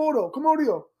 It's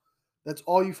Commotio. That's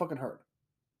all you fucking heard.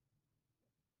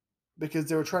 Because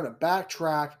they were trying to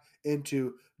backtrack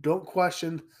into, don't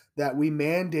question that we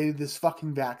mandated this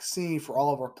fucking vaccine for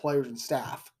all of our players and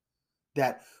staff.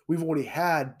 That we've already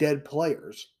had dead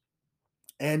players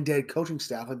and dead coaching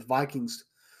staff, like the Vikings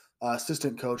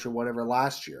assistant coach or whatever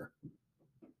last year.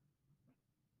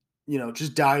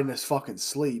 Just died in his fucking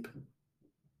sleep.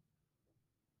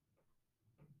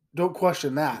 Don't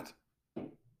question that.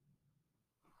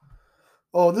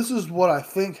 Oh, this is what I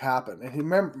think happened.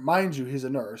 And mind you, he's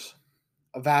a nurse,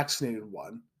 a vaccinated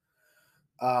one.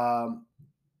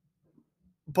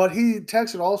 But he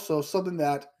texted also something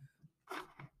that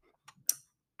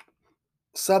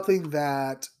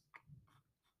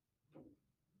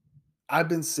I've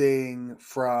been seeing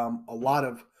from a lot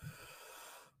of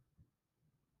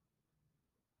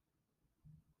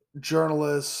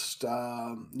journalists,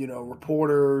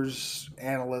 reporters,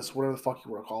 analysts, whatever the fuck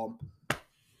you want to call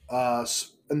them,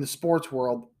 in the sports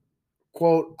world.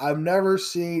 Quote, I've never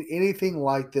seen anything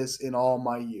like this in all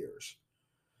my years.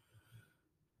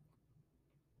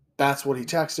 That's what he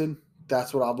texted.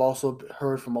 That's what I've also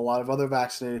heard from a lot of other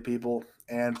vaccinated people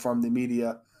and from the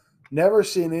media. Never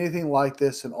seen anything like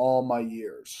this in all my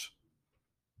years.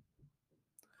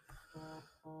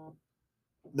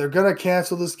 They're going to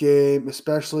cancel this game,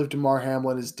 especially if Damar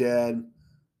Hamlin is dead.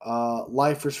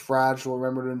 Life is fragile.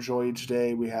 Remember to enjoy each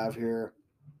day we have here.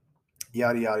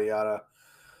 Yada, yada, yada.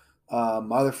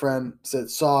 My other friend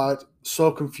saw it,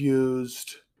 so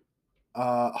confused.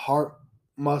 Heart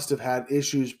must have had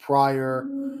issues prior.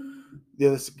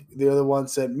 The other one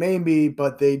said maybe,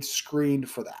 but they'd screened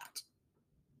for that.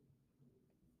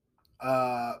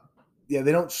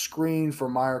 They don't screen for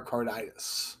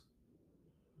myocarditis.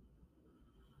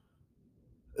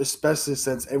 Especially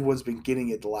since everyone's been getting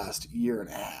it the last year and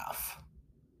a half.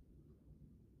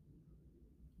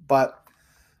 But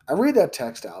I read that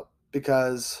text out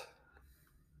because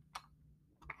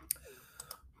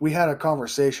we had a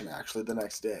conversation actually the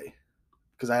next day.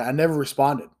 Because I never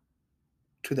responded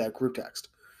to that group text.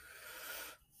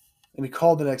 And he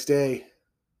called the next day.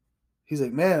 He's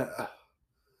like, man,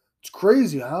 it's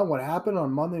crazy, huh? What happened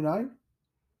on Monday night?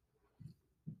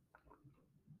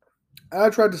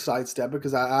 I tried to sidestep it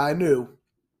because I knew.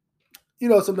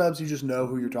 Sometimes you just know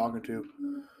who you're talking to.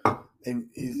 And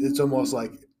it's almost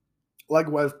like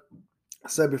what I've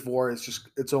said before,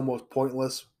 it's almost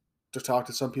pointless to talk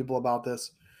to some people about this.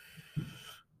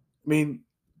 I mean,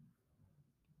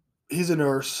 he's a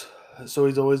nurse, so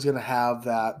he's always going to have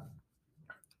that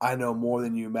I know more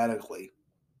than you medically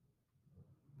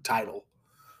title.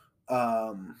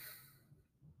 And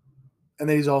then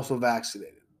he's also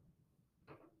vaccinated.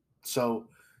 So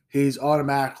he's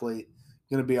automatically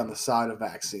going to be on the side of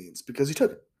vaccines because he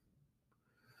took it.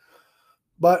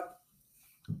 But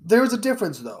there's a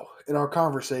difference, though, in our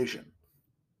conversation.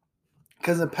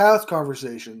 Because in past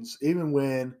conversations, even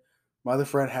when my other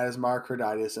friend had his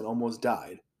myocarditis and almost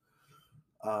died,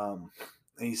 and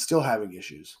he's still having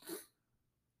issues,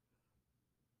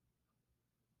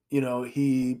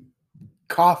 he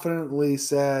confidently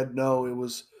said, no, it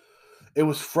was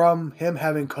from him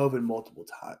having COVID multiple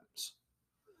times.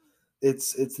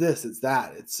 It's this, it's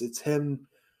that. It's him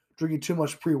drinking too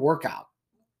much pre-workout.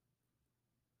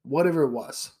 Whatever it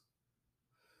was.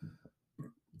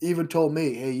 Even told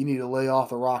me, hey, you need to lay off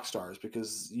the rock stars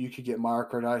because you could get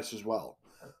myocarditis as well.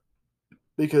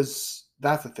 Because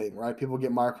That's the thing, right? People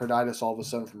get myocarditis all of a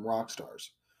sudden from rock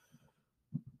stars.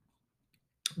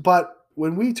 But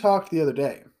when we talked the other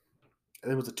day,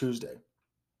 it was a Tuesday,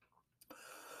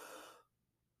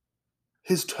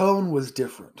 his tone was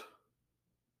different.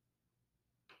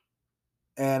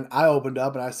 And I opened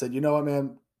up and I said, you know what,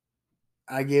 man?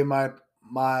 I gave my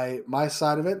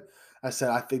side of it. I said,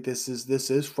 I think this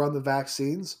is from the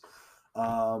vaccines.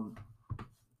 I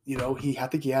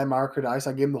think he had myocarditis.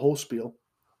 I gave him the whole spiel.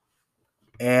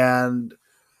 And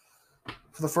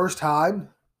for the first time,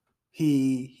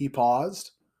 he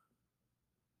paused.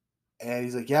 And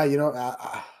he's like, yeah,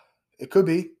 it could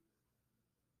be.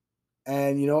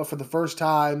 And you know what? For the first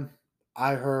time,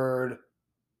 I heard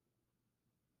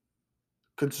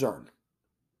concern.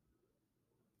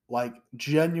 Like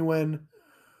genuine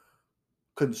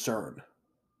concern.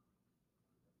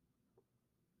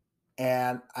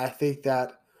 And I think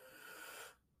that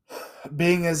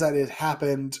being as that it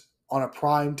happened on a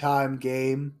primetime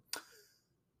game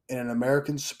in an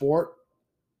American sport,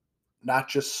 not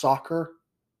just soccer,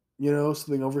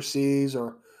 something overseas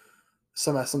or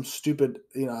some stupid,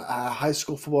 a high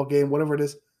school football game, whatever it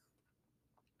is.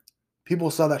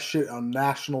 People saw that shit on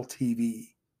national TV.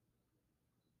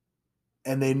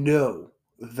 And they know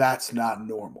that's not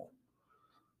normal.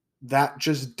 That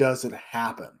just doesn't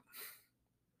happen.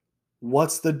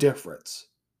 What's the difference?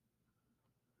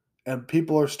 And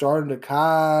people are starting to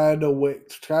kind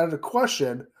of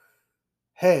question,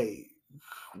 hey,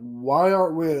 why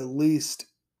aren't we at least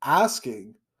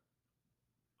asking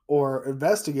or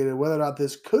investigating whether or not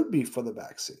this could be for the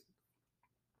vaccine?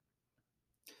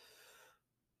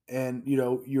 And,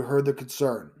 you heard the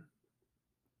concern.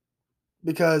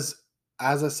 Because,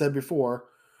 as I said before,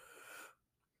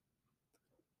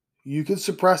 you can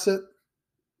suppress it.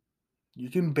 You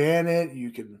can ban it.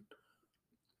 You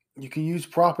can use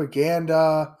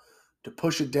propaganda to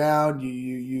push it down.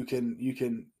 You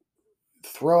can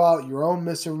throw out your own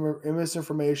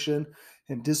misinformation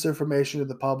and disinformation to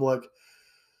the public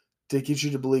to get you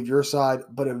to believe your side.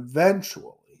 But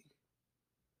eventually,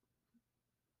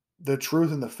 the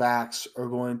truth and the facts are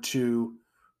going to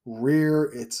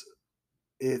rear its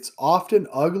often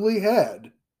ugly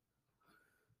head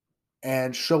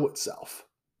and show itself.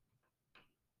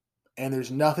 And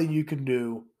there's nothing you can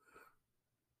do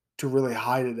to really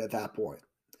hide it at that point.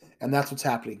 And that's what's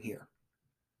happening here.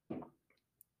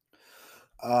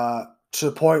 To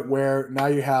the point where now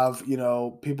you have,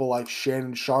 people like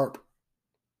Shannon Sharp,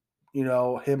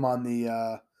 him on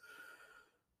the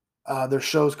their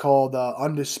show's called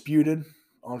Undisputed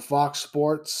on Fox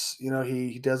Sports.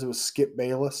 He does it with Skip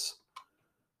Bayless.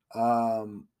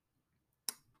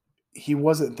 He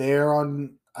wasn't there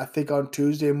on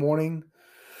Tuesday morning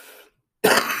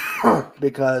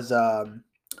because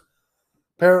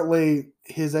apparently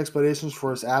his explanations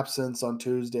for his absence on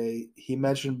Tuesday, he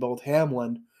mentioned both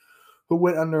Hamlin, who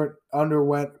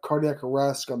underwent cardiac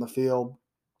arrest on the field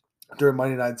during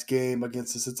Monday night's game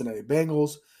against the Cincinnati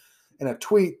Bengals, and a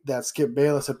tweet that Skip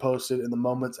Bayless had posted in the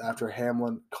moments after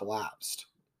Hamlin collapsed.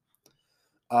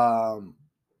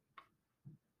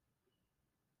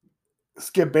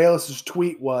 Skip Bayless's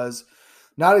tweet was,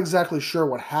 not exactly sure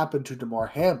what happened to Damar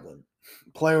Hamlin.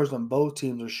 Players on both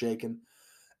teams are shaken.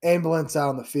 Ambulance out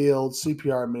on the field,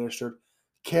 CPR administered.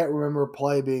 Can't remember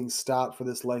play being stopped for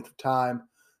this length of time.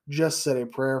 Just said a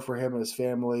prayer for him and his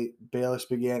family. Bayless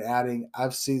began adding,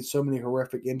 I've seen so many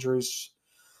horrific injuries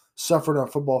suffered on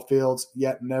football fields,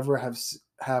 yet never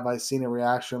have I seen a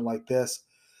reaction like this.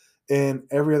 In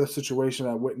every other situation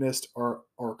I witnessed or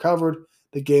covered,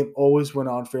 the game always went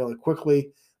on fairly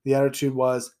quickly. The attitude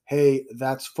was, hey,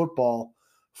 that's football.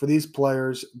 For these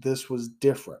players, this was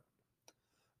different.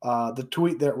 The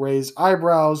tweet that raised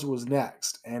eyebrows was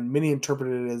next, and many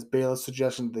interpreted it as Bayless'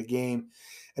 suggestion that the game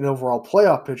and overall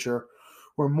playoff picture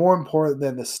were more important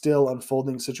than the still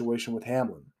unfolding situation with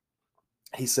Hamlin.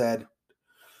 He said,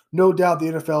 no doubt the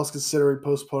NFL is considering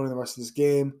postponing the rest of this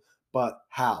game, but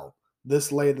how?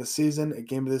 This late in the season, a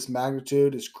game of this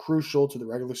magnitude is crucial to the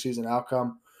regular season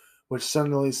outcome, which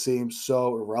suddenly seems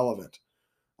so irrelevant.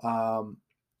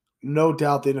 No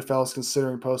doubt the NFL is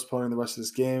considering postponing the rest of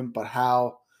this game, but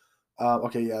how?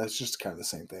 It's just kind of the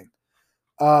same thing.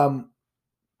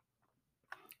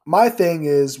 My thing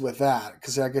is with that,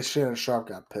 because I guess Shannon Sharp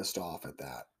got pissed off at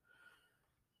that.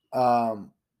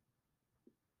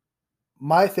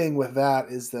 My thing with that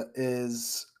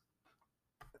is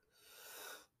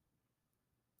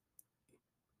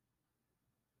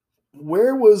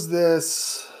where was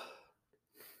this?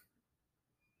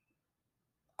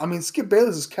 I mean, Skip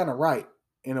Bayless is kind of right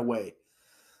in a way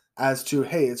as to,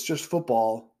 hey, it's just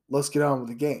football. Let's get on with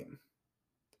the game.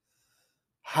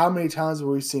 How many times have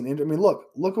we seen? I mean, look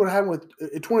what happened with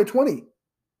in 2020.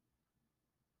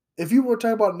 If you were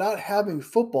talking about not having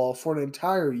football for an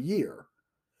entire year,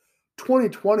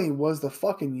 2020 was the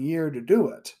fucking year to do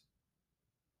it.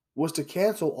 Was to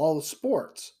cancel all the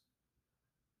sports.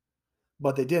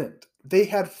 But they didn't. They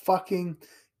had fucking,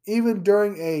 even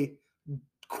during a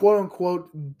quote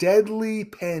unquote deadly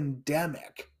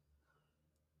pandemic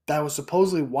that was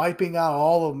supposedly wiping out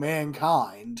all of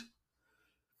mankind,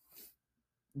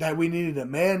 that we needed to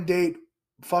mandate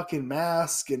fucking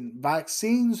masks and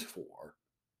vaccines for.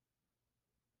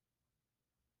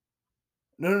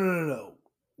 No.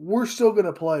 We're still going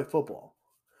to play football.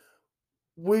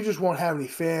 We just won't have any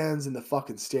fans in the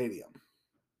fucking stadium.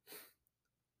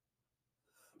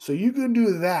 So you can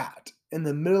do that in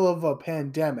the middle of a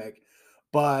pandemic,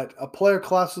 but a player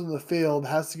collapses in the field,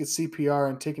 has to get CPR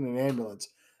and taken in an ambulance,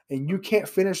 and you can't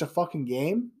finish a fucking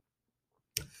game?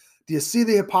 Do you see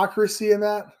the hypocrisy in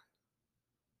that?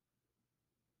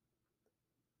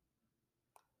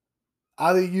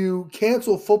 Either you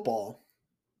cancel football,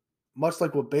 much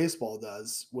like what baseball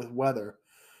does with weather.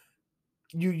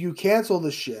 You cancel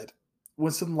the shit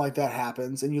when something like that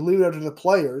happens, and you leave it up to the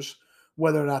players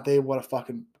whether or not they want to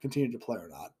fucking continue to play or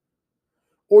not.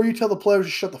 Or you tell the players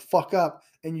to shut the fuck up,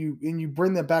 and you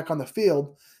bring them back on the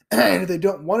field. And if they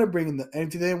don't want to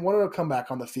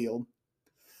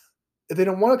if they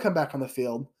don't want to come back on the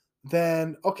field,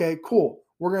 then okay, cool.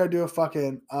 We're gonna do a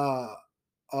fucking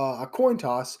a coin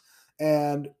toss,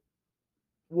 and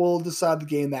we'll decide the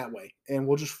game that way, and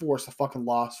we'll just force a fucking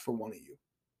loss for one of you.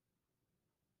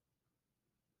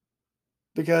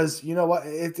 Because you know what?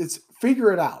 It's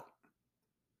figure it out.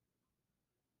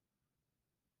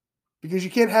 Because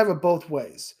you can't have it both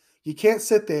ways. You can't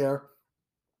sit there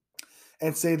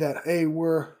and say that, hey,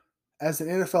 we're, as an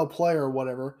NFL player or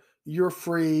whatever, you're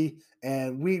free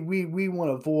and we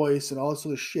want a voice and all this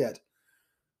sort of shit.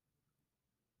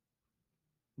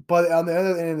 But on the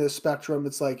other end of the spectrum,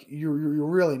 it's like you're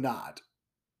really not.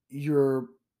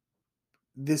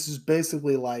 This is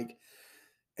basically like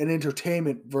an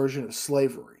entertainment version of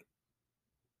slavery.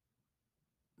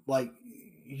 Like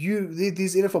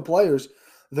these NFL players,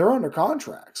 they're under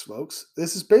contracts, folks.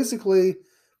 This is basically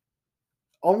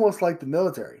almost like the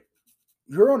military.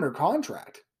 You're under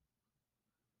contract.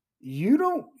 You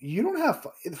don't have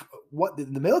what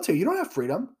the military. You don't have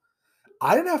freedom.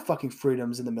 I didn't have fucking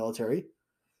freedoms in the military.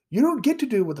 You don't get to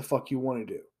do what the fuck you want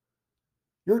to do.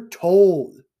 You're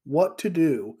told what to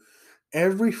do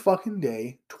every fucking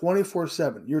day,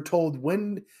 24/7. You're told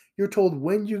when you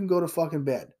can go to fucking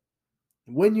bed,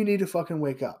 when you need to fucking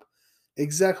wake up,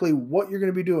 exactly what you're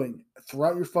going to be doing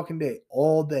throughout your fucking day,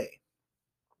 all day.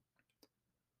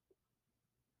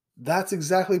 That's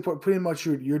exactly what pretty much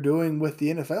you're doing with the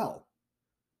NFL.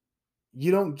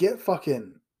 You don't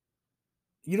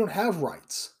have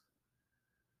rights.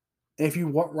 And if you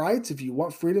want rights, if you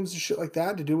want freedoms and shit like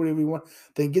that to do whatever you want,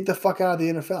 then get the fuck out of the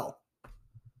NFL.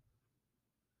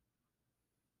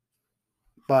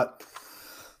 But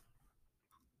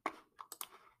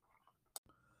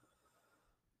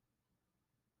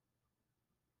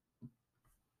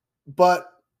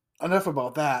enough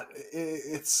about that.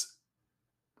 It's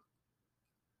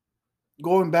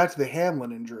going back to the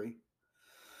Hamlin injury.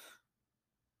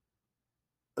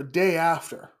 A day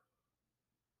after,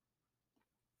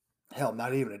 hell,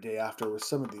 not even a day after, with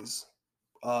some of these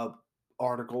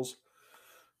articles,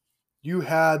 you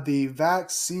had the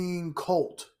vaccine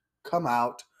cult come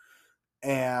out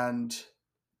and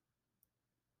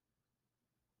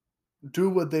do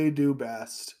what they do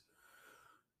best,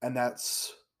 and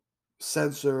that's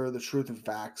censor the truth and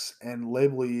facts and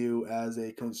label you as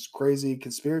a crazy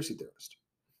conspiracy theorist.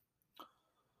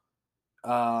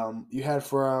 You had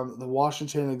from the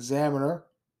Washington Examiner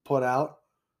put out,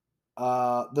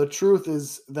 the truth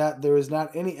is that there is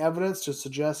not any evidence to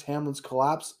suggest Hamlin's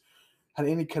collapse had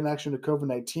any connection to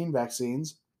COVID-19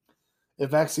 vaccines.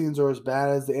 If vaccines are as bad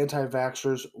as the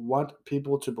anti-vaxxers want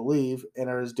people to believe and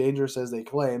are as dangerous as they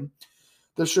claim,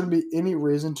 there shouldn't be any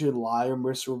reason to lie or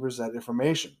misrepresent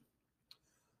information.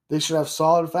 They should have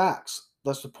solid facts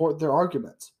that support their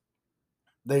arguments.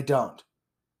 They don't.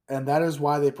 And that is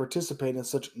why they participate in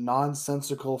such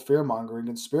nonsensical fear-mongering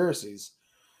conspiracies,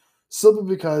 simply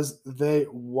because they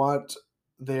want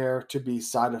there to be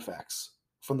side effects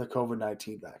from the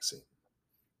COVID-19 vaccine.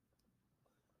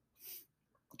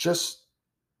 Just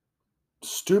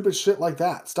stupid shit like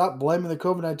that. Stop blaming the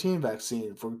COVID-19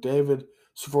 vaccine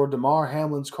for Damar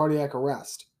Hamlin's cardiac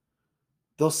arrest.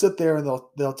 They'll sit there and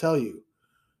they'll tell you,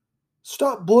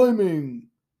 stop blaming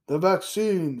the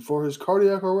vaccine for his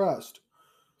cardiac arrest.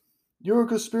 You're a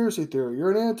conspiracy theory.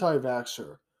 You're an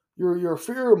anti-vaxxer. You're a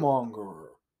fear monger.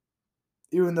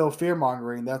 Even though fear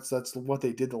mongering, that's what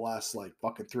they did the last like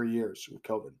fucking 3 years with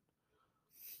COVID.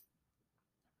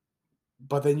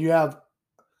 But then you have,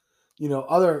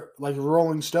 other like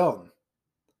Rolling Stone,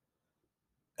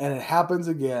 and it happens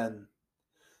again.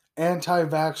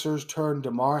 Anti-vaxxers turn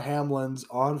Damar Hamlin's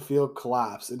on-field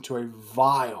collapse into a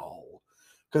vile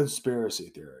conspiracy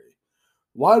theory.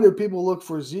 Why do people look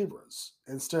for zebras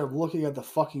instead of looking at the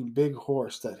fucking big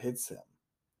horse that hits him?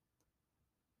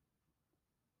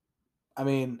 I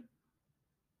mean,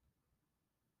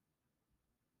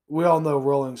 we all know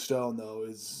Rolling Stone, though,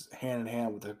 is hand in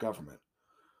hand with the government.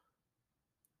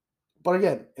 But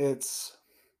again, it's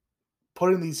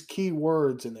putting these key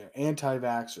words in there: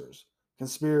 anti-vaxxers,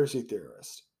 conspiracy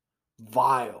theorists,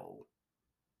 vile.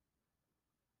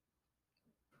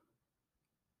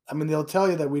 I mean, they'll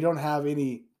tell you that we don't have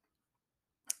any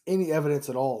evidence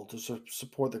at all to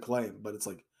support the claim, but it's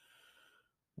like,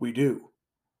 we do.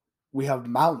 We have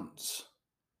mountains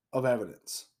of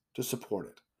evidence to support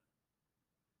it.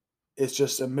 It's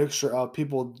just a mixture of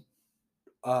people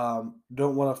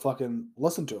don't want to fucking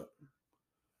listen to it,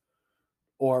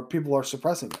 or people are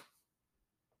suppressing it.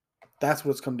 That's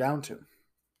what it's come down to.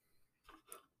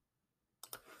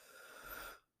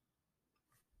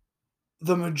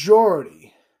 The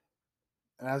majority,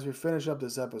 and as we finish up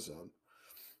this episode,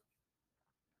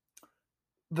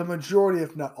 the majority,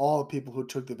 if not all, people who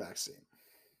took the vaccine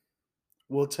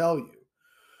will tell you,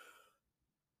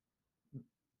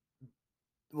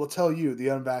 the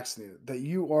unvaccinated, that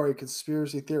you are a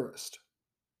conspiracy theorist.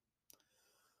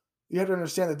 You have to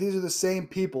understand that these are the same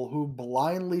people who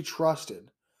blindly trusted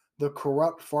the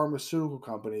corrupt pharmaceutical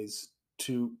companies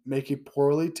to make a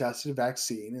poorly tested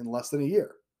vaccine in less than a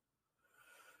year.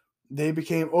 They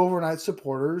became overnight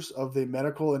supporters of the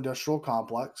medical industrial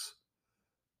complex,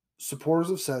 supporters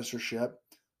of censorship,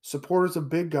 supporters of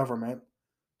big government,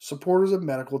 supporters of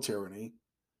medical tyranny,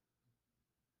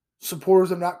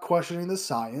 supporters of not questioning the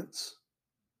science,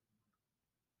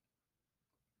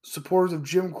 supporters of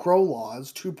Jim Crow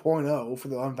laws 2.0 for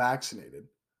the unvaccinated.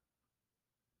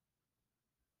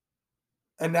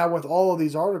 And now with all of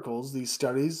these articles, these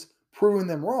studies, proving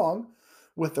them wrong,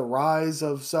 with the rise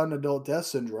of sudden adult death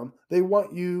syndrome, they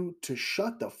want you to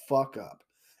shut the fuck up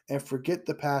and forget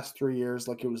the past 3 years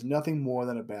like it was nothing more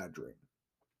than a bad dream.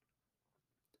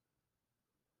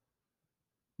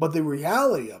 But the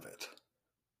reality of it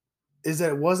is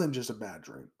that it wasn't just a bad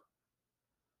dream.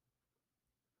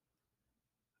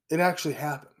 It actually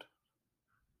happened.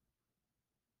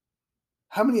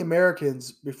 How many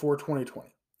Americans before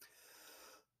 2020?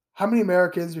 How many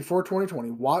Americans before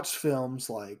 2020 watched films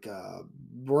like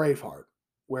Braveheart,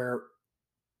 where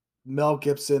Mel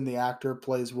Gibson, the actor,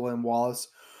 plays William Wallace,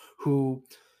 who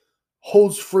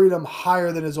holds freedom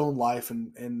higher than his own life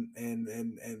and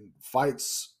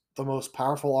fights the most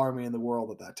powerful army in the world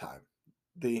at that time,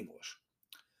 the English?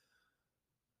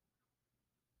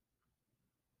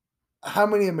 How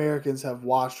many Americans have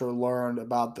watched or learned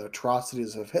about the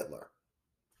atrocities of Hitler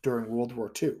during World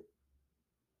War II?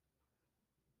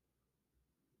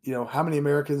 How many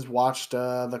Americans watched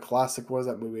the classic, what is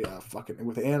that movie? Fucking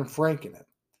with Anne Frank in it.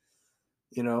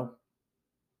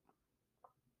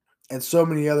 And so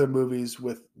many other movies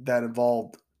that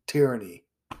involved tyranny.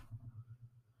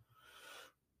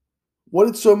 What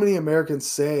did so many Americans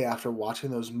say after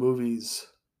watching those movies,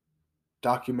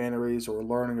 documentaries, or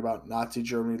learning about Nazi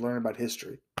Germany, learning about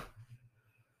history?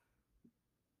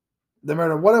 No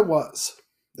matter what it was,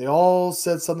 they all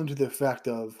said something to the effect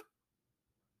of,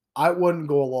 I wouldn't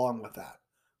go along with that.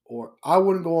 Or I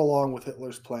wouldn't go along with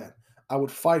Hitler's plan. I would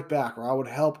fight back, or I would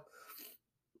help,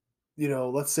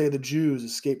 let's say the Jews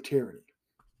escape tyranny.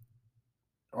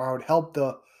 Or I would help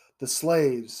the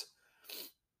slaves,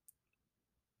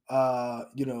 follow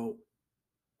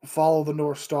the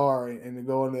North Star and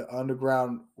go on the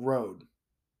underground road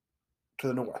to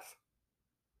the north.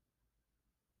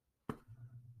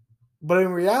 But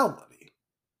in reality,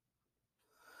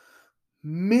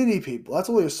 many people, that's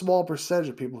only a small percentage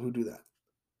of people who do that.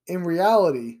 In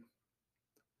reality,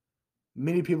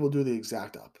 many people do the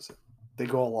exact opposite. They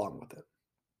go along with it.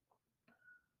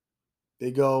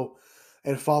 They go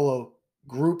and follow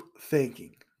group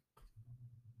thinking.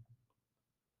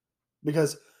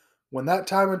 Because when that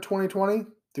time in 2020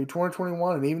 through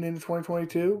 2021 and even into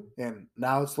 2022, and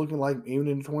now it's looking like even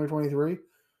into 2023,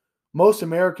 most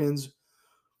Americans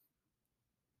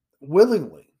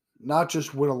willingly not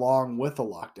just went along with the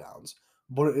lockdowns,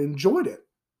 but enjoyed it.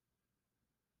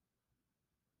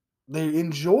 They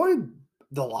enjoyed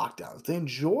the lockdowns. They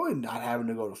enjoyed not having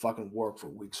to go to fucking work for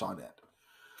weeks on end.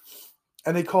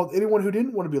 And they called anyone who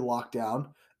didn't want to be locked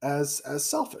down as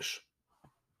selfish.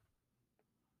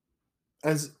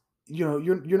 As,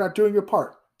 you're not doing your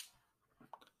part.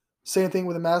 Same thing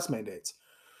with the mask mandates.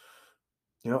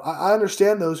 I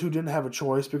understand those who didn't have a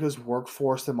choice because work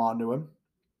forced them onto him.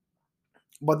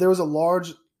 But there was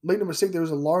make no mistake, there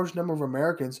was a large number of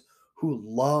Americans who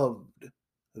loved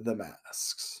the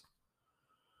masks,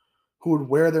 who would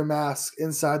wear their masks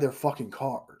inside their fucking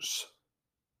cars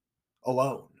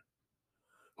alone,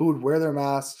 who would wear their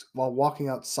masks while walking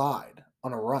outside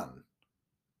on a run,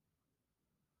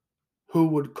 who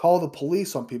would call the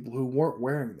police on people who weren't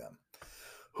wearing them,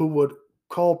 who would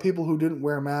call people who didn't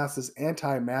wear masks as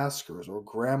anti-maskers or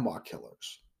grandma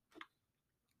killers.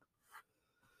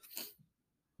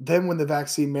 Then when the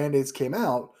vaccine mandates came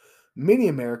out, many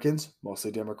Americans,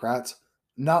 mostly Democrats,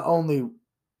 not only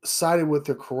sided with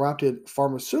the corrupted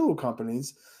pharmaceutical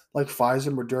companies like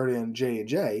Pfizer, Moderna, and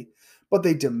J&J, but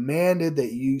they demanded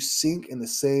that you sink in the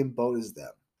same boat as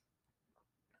them.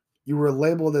 You were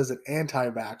labeled as an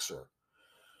anti-vaxxer,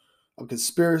 a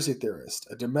conspiracy theorist,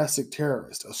 a domestic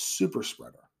terrorist, a super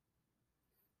spreader.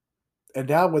 And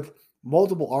now with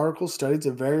multiple articles, studies,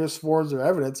 and various forms of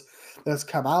evidence that's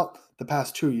come out the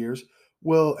past 2 years,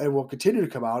 will continue to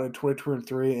come out in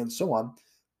 2023 and so on,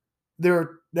 there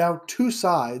are now two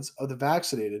sides of the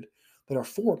vaccinated that are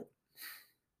forming.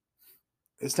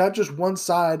 It's not just one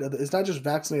side it's not just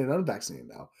vaccinated and unvaccinated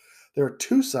now. There are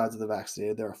two sides of the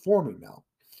vaccinated that are forming now.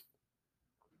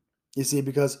 You see,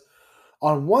 because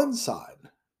on one side,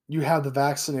 you have the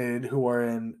vaccinated who are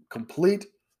in complete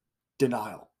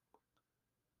denial.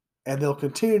 And they'll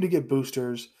continue to get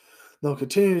boosters. They'll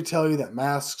continue to tell you that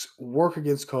masks work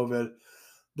against COVID.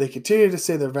 They continue to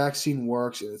say their vaccine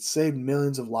works and it saved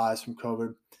millions of lives from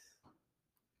COVID.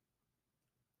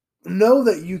 Know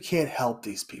that you can't help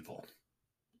these people.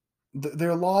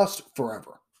 They're lost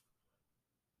forever.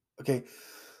 Okay?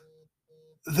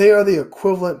 They are the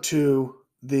equivalent to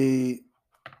the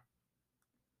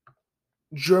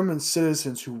German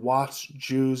citizens who watched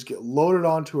Jews get loaded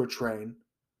onto a train,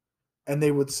 and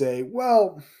they would say,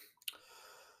 well,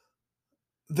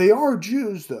 they are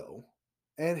Jews, though,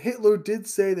 and Hitler did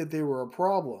say that they were a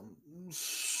problem,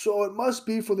 so it must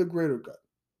be for the greater good.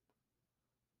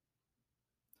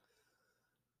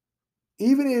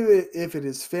 Even if it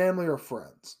is family or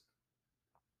friends,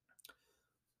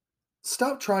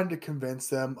 stop trying to convince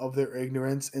them of their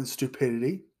ignorance and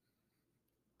stupidity.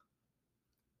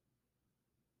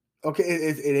 Okay,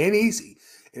 it ain't easy.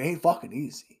 It ain't fucking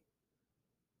easy.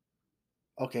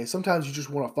 Okay, sometimes you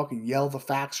just want to fucking yell the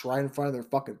facts right in front of their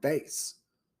fucking face.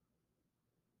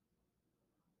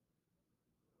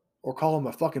 Or call them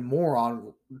a fucking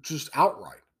moron just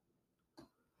outright.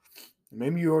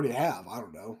 Maybe you already have, I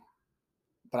don't know.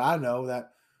 But I know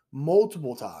that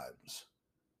multiple times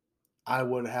I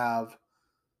would have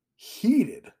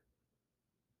heated,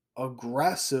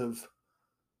 aggressive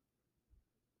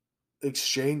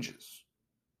exchanges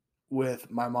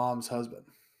with my mom's husband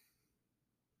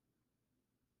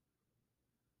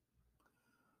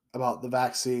about the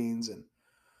vaccines and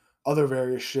other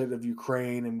various shit of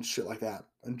Ukraine and shit like that,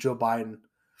 and Joe Biden,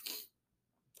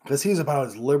 because he's about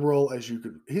as liberal as you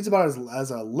could. He's about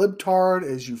as a libtard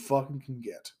as you fucking can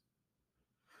get.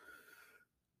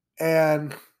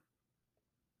 And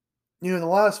the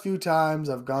last few times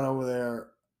I've gone over there,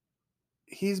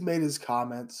 he's made his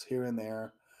comments here and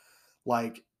there,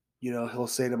 like he'll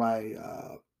say to my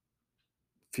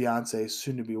fiance,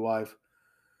 soon-to-be wife,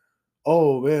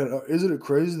 "Oh man, isn't it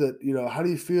crazy that how do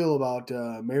you feel about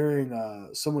marrying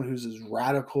someone who's as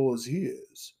radical as he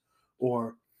is?"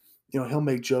 Or he'll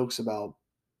make jokes about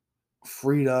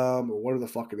freedom or whatever the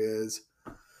fuck it is,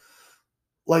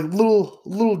 like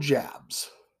little jabs,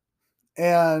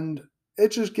 and it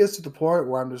just gets to the point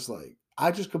where I'm just like, I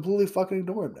just completely fucking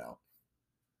ignore him now.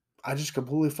 I just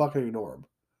completely fucking ignore him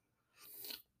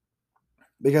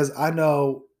because I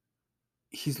know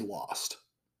he's lost.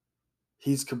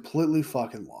 He's completely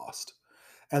fucking lost.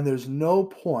 And there's no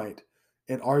point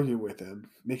in arguing with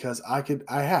him because I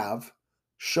have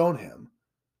shown him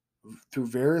through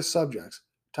various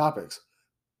topics,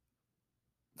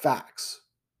 facts,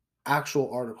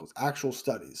 actual articles, actual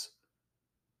studies.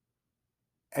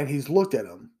 And he's looked at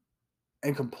them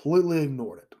and completely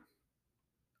ignored it.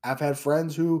 I've had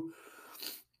friends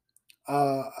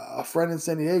a friend in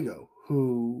San Diego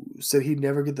who said he'd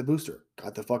never get the booster,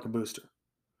 got the fucking booster.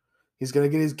 He's going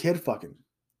to get his kid fucking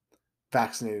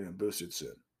vaccinated and boosted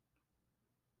soon.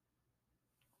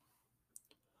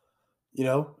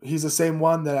 He's the same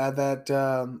one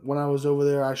that when I was over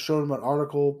there, I showed him an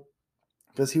article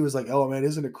because he was like, "Oh man,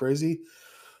 isn't it crazy?"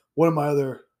 One of my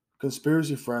other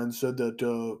conspiracy friends said that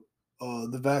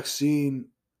the vaccine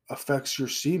affects your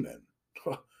semen.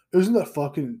 Isn't that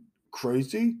fucking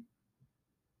crazy?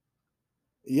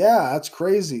 Yeah, that's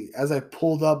crazy. As I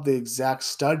pulled up the exact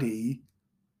study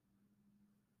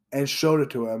and showed it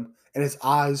to him, and his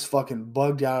eyes fucking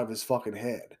bugged out of his fucking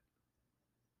head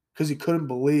because he couldn't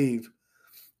believe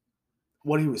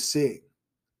what he was seeing.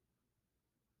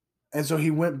 And so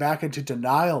he went back into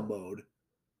denial mode.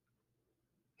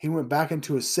 He went back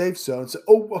into a safe zone and said,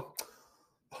 "Oh, well,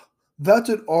 that's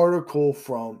an article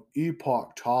from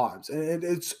Epoch Times, and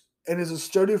it's a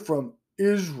study from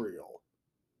Israel."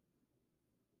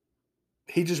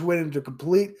 He just went into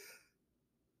complete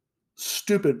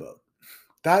stupid mode.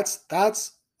 That's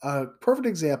a perfect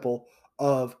example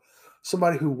of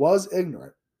somebody who was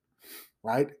ignorant,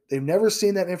 right? They've never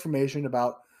seen that information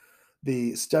about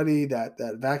the study that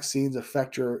vaccines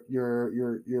affect your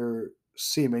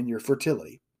semen, your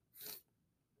fertility,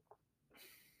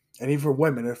 and even for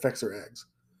women, it affects their eggs.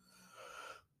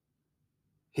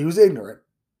 He was ignorant,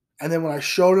 and then when I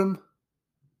showed him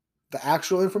the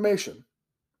actual information,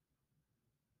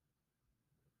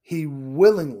 he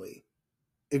willingly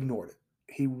ignored it.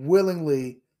 He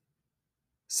willingly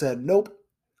said, "Nope,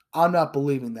 I'm not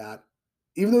believing that."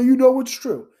 Even though you know it's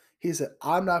true, he said,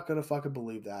 "I'm not going to fucking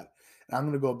believe that. And I'm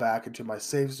going to go back into my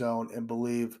safe zone and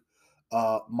believe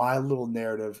my little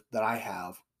narrative that I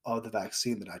have of the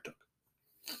vaccine that I took."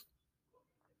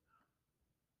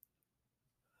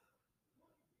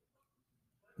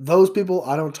 Those people,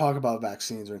 I don't talk about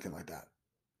vaccines or anything like that.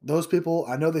 Those people,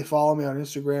 I know they follow me on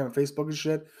Instagram and Facebook and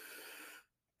shit.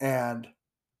 And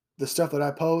the stuff that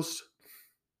I post,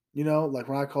 like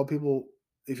when I call people,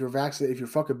 if you're vaccinated, if you're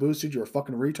fucking boosted, you're a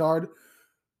fucking retard.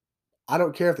 I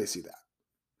don't care if they see that.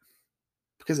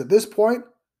 Because at this point,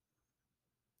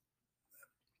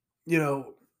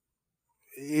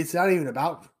 it's not even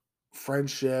about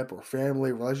friendship or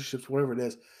family, relationships, whatever it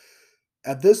is.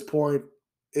 At this point,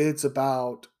 it's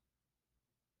about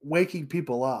waking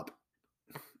people up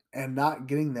and not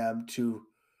getting them to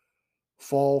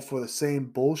fall for the same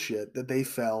bullshit that they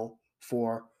fell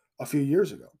for a few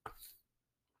years ago.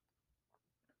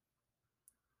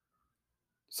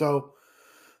 So,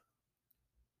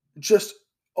 just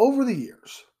over the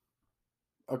years,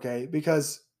 okay,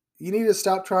 because you need to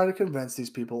stop trying to convince these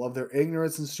people of their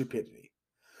ignorance and stupidity.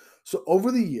 So,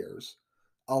 over the years,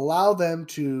 allow them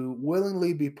to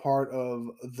willingly be part of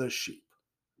the sheep,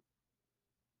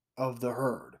 of the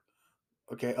herd,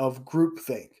 okay, of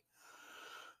groupthink.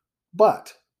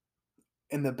 But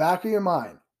in the back of your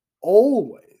mind,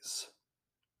 always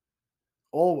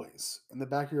in the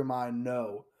back of your mind,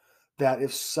 know that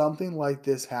if something like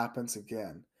this happens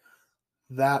again,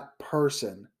 that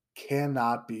person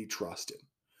cannot be trusted.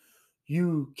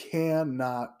 You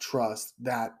cannot trust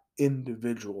that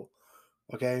individual,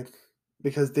 okay?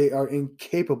 Because they are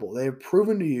incapable. They have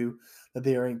proven to you that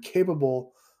they are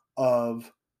incapable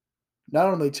of not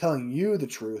only telling you the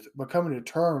truth, but coming to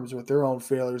terms with their own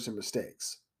failures and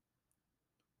mistakes.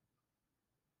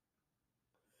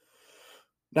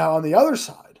 Now, on the other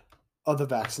side of the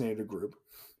vaccinated group,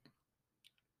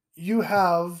 you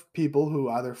have people who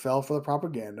either fell for the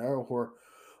propaganda or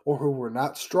who were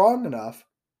not strong enough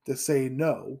to say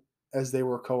no as they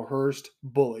were coerced,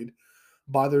 bullied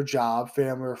by their job,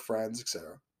 family, or friends,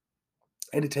 etc.,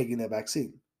 into taking that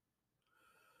vaccine.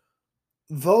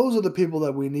 Those are the people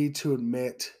that we need to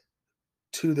admit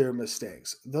to their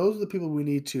mistakes. Those are the people we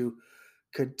need to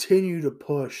continue to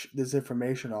push this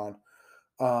information on,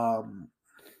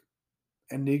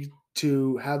 and need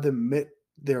to have them admit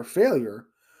their failure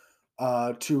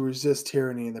to resist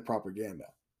tyranny and the propaganda.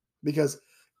 Because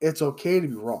it's okay to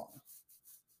be wrong,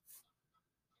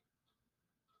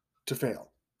 to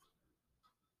fail.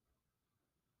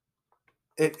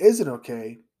 It isn't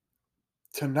okay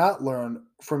to not learn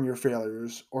from your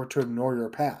failures or to ignore your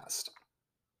past.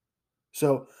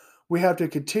 So we have to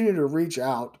continue to reach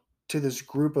out to this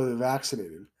group of the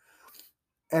vaccinated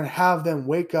and have them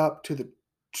wake up to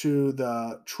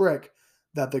the trick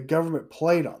that the government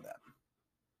played on them.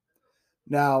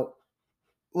 Now,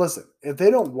 listen, if they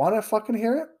don't want to fucking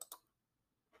hear it,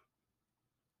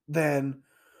 then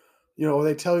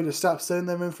they tell you to stop sending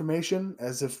them information,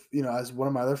 as if, as one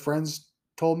of my other friends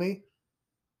told me.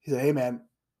 He said, "Hey man,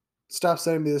 stop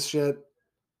sending me this shit.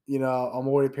 I'm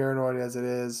already paranoid as it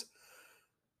is."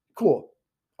 Cool.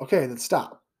 Okay, then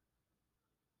stop.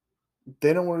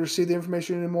 They don't want to receive the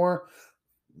information anymore.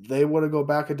 They want to go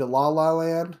back into La La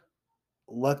Land.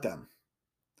 Let them.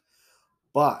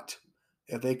 But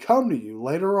if they come to you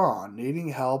later on needing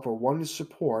help or wanting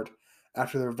support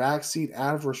after their vaccine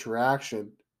adverse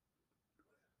reaction,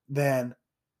 then,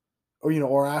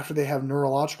 or after they have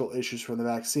neurological issues from the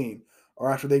vaccine, or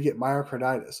after they get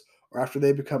myocarditis, or after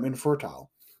they become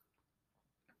infertile,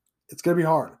 it's going to be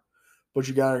hard, but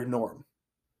you got to ignore them.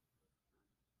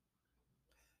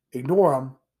 ignore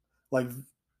them, like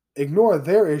ignore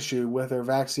their issue with their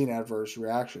vaccine adverse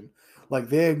reaction, like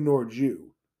they ignored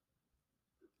you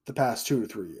the past 2 to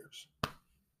 3 years.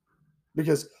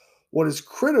 Because what is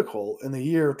critical in the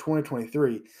year of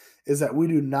 2023 is that we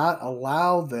do not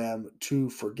allow them to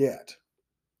forget.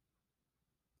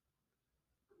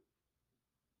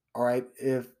 All right?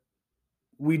 If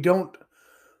we do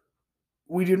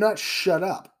not shut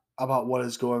up about what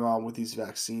is going on with these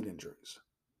vaccine injuries.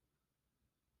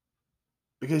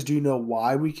 Because do you know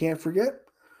why we can't forget?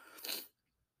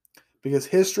 Because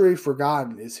history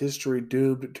forgotten is history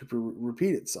doomed to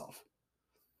repeat itself.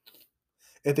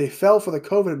 If they fell for the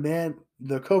COVID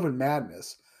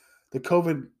madness, the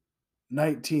COVID-19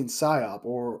 psyop,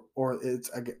 or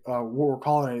it's what we're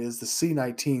calling it is the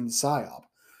C-19 psyop,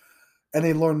 and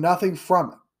they learn nothing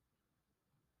from it,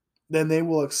 then they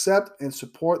will accept and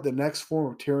support the next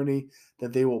form of tyranny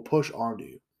that they will push onto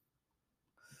you.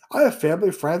 I have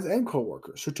family, friends, and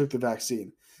coworkers who took the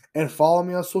vaccine and follow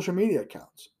me on social media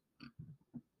accounts.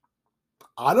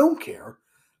 I don't care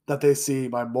that they see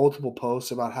my multiple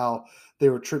posts about how they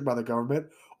were tricked by the government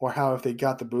or how if they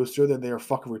got the booster, then they are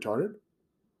fucking retarded.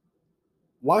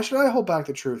 Why should I hold back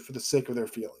the truth for the sake of their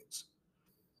feelings?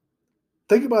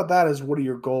 Think about that as one of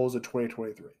your goals in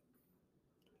 2023.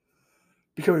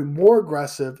 Becoming more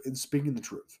aggressive in speaking the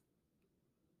truth.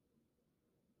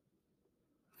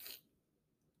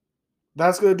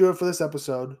 That's going to do it for this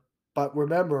episode. But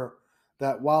remember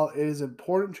that while it is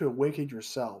important to awaken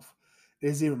yourself, it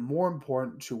is even more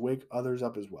important to wake others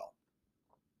up as well.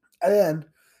 And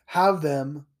have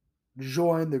them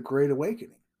join the Great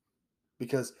Awakening.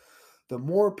 Because the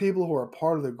more people who are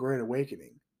part of the Great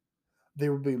Awakening,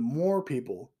 there will be more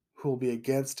people who will be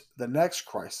against the next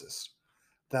crisis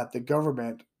that the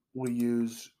government will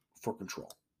use for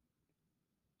control.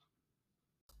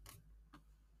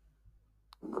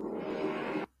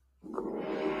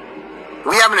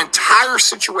 We have an entire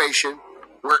situation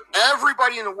where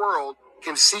everybody in the world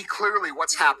can see clearly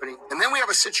what's happening. And then we have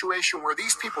a situation where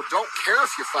these people don't care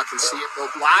if you fucking see it.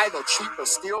 They'll lie, they'll cheat, they'll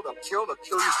steal, they'll kill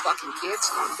your fucking kids.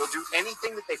 They'll do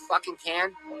anything that they fucking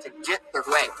can to get their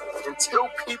way. Until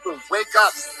people wake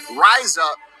up, rise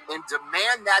up, and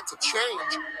demand that to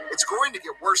change, it's going to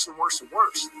get worse and worse and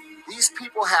worse. These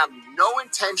people have no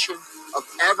intention of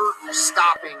ever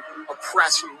stopping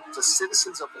oppression to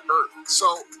citizens of the earth.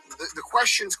 So the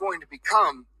question's going to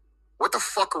become, what the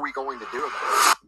fuck are we going to do about it?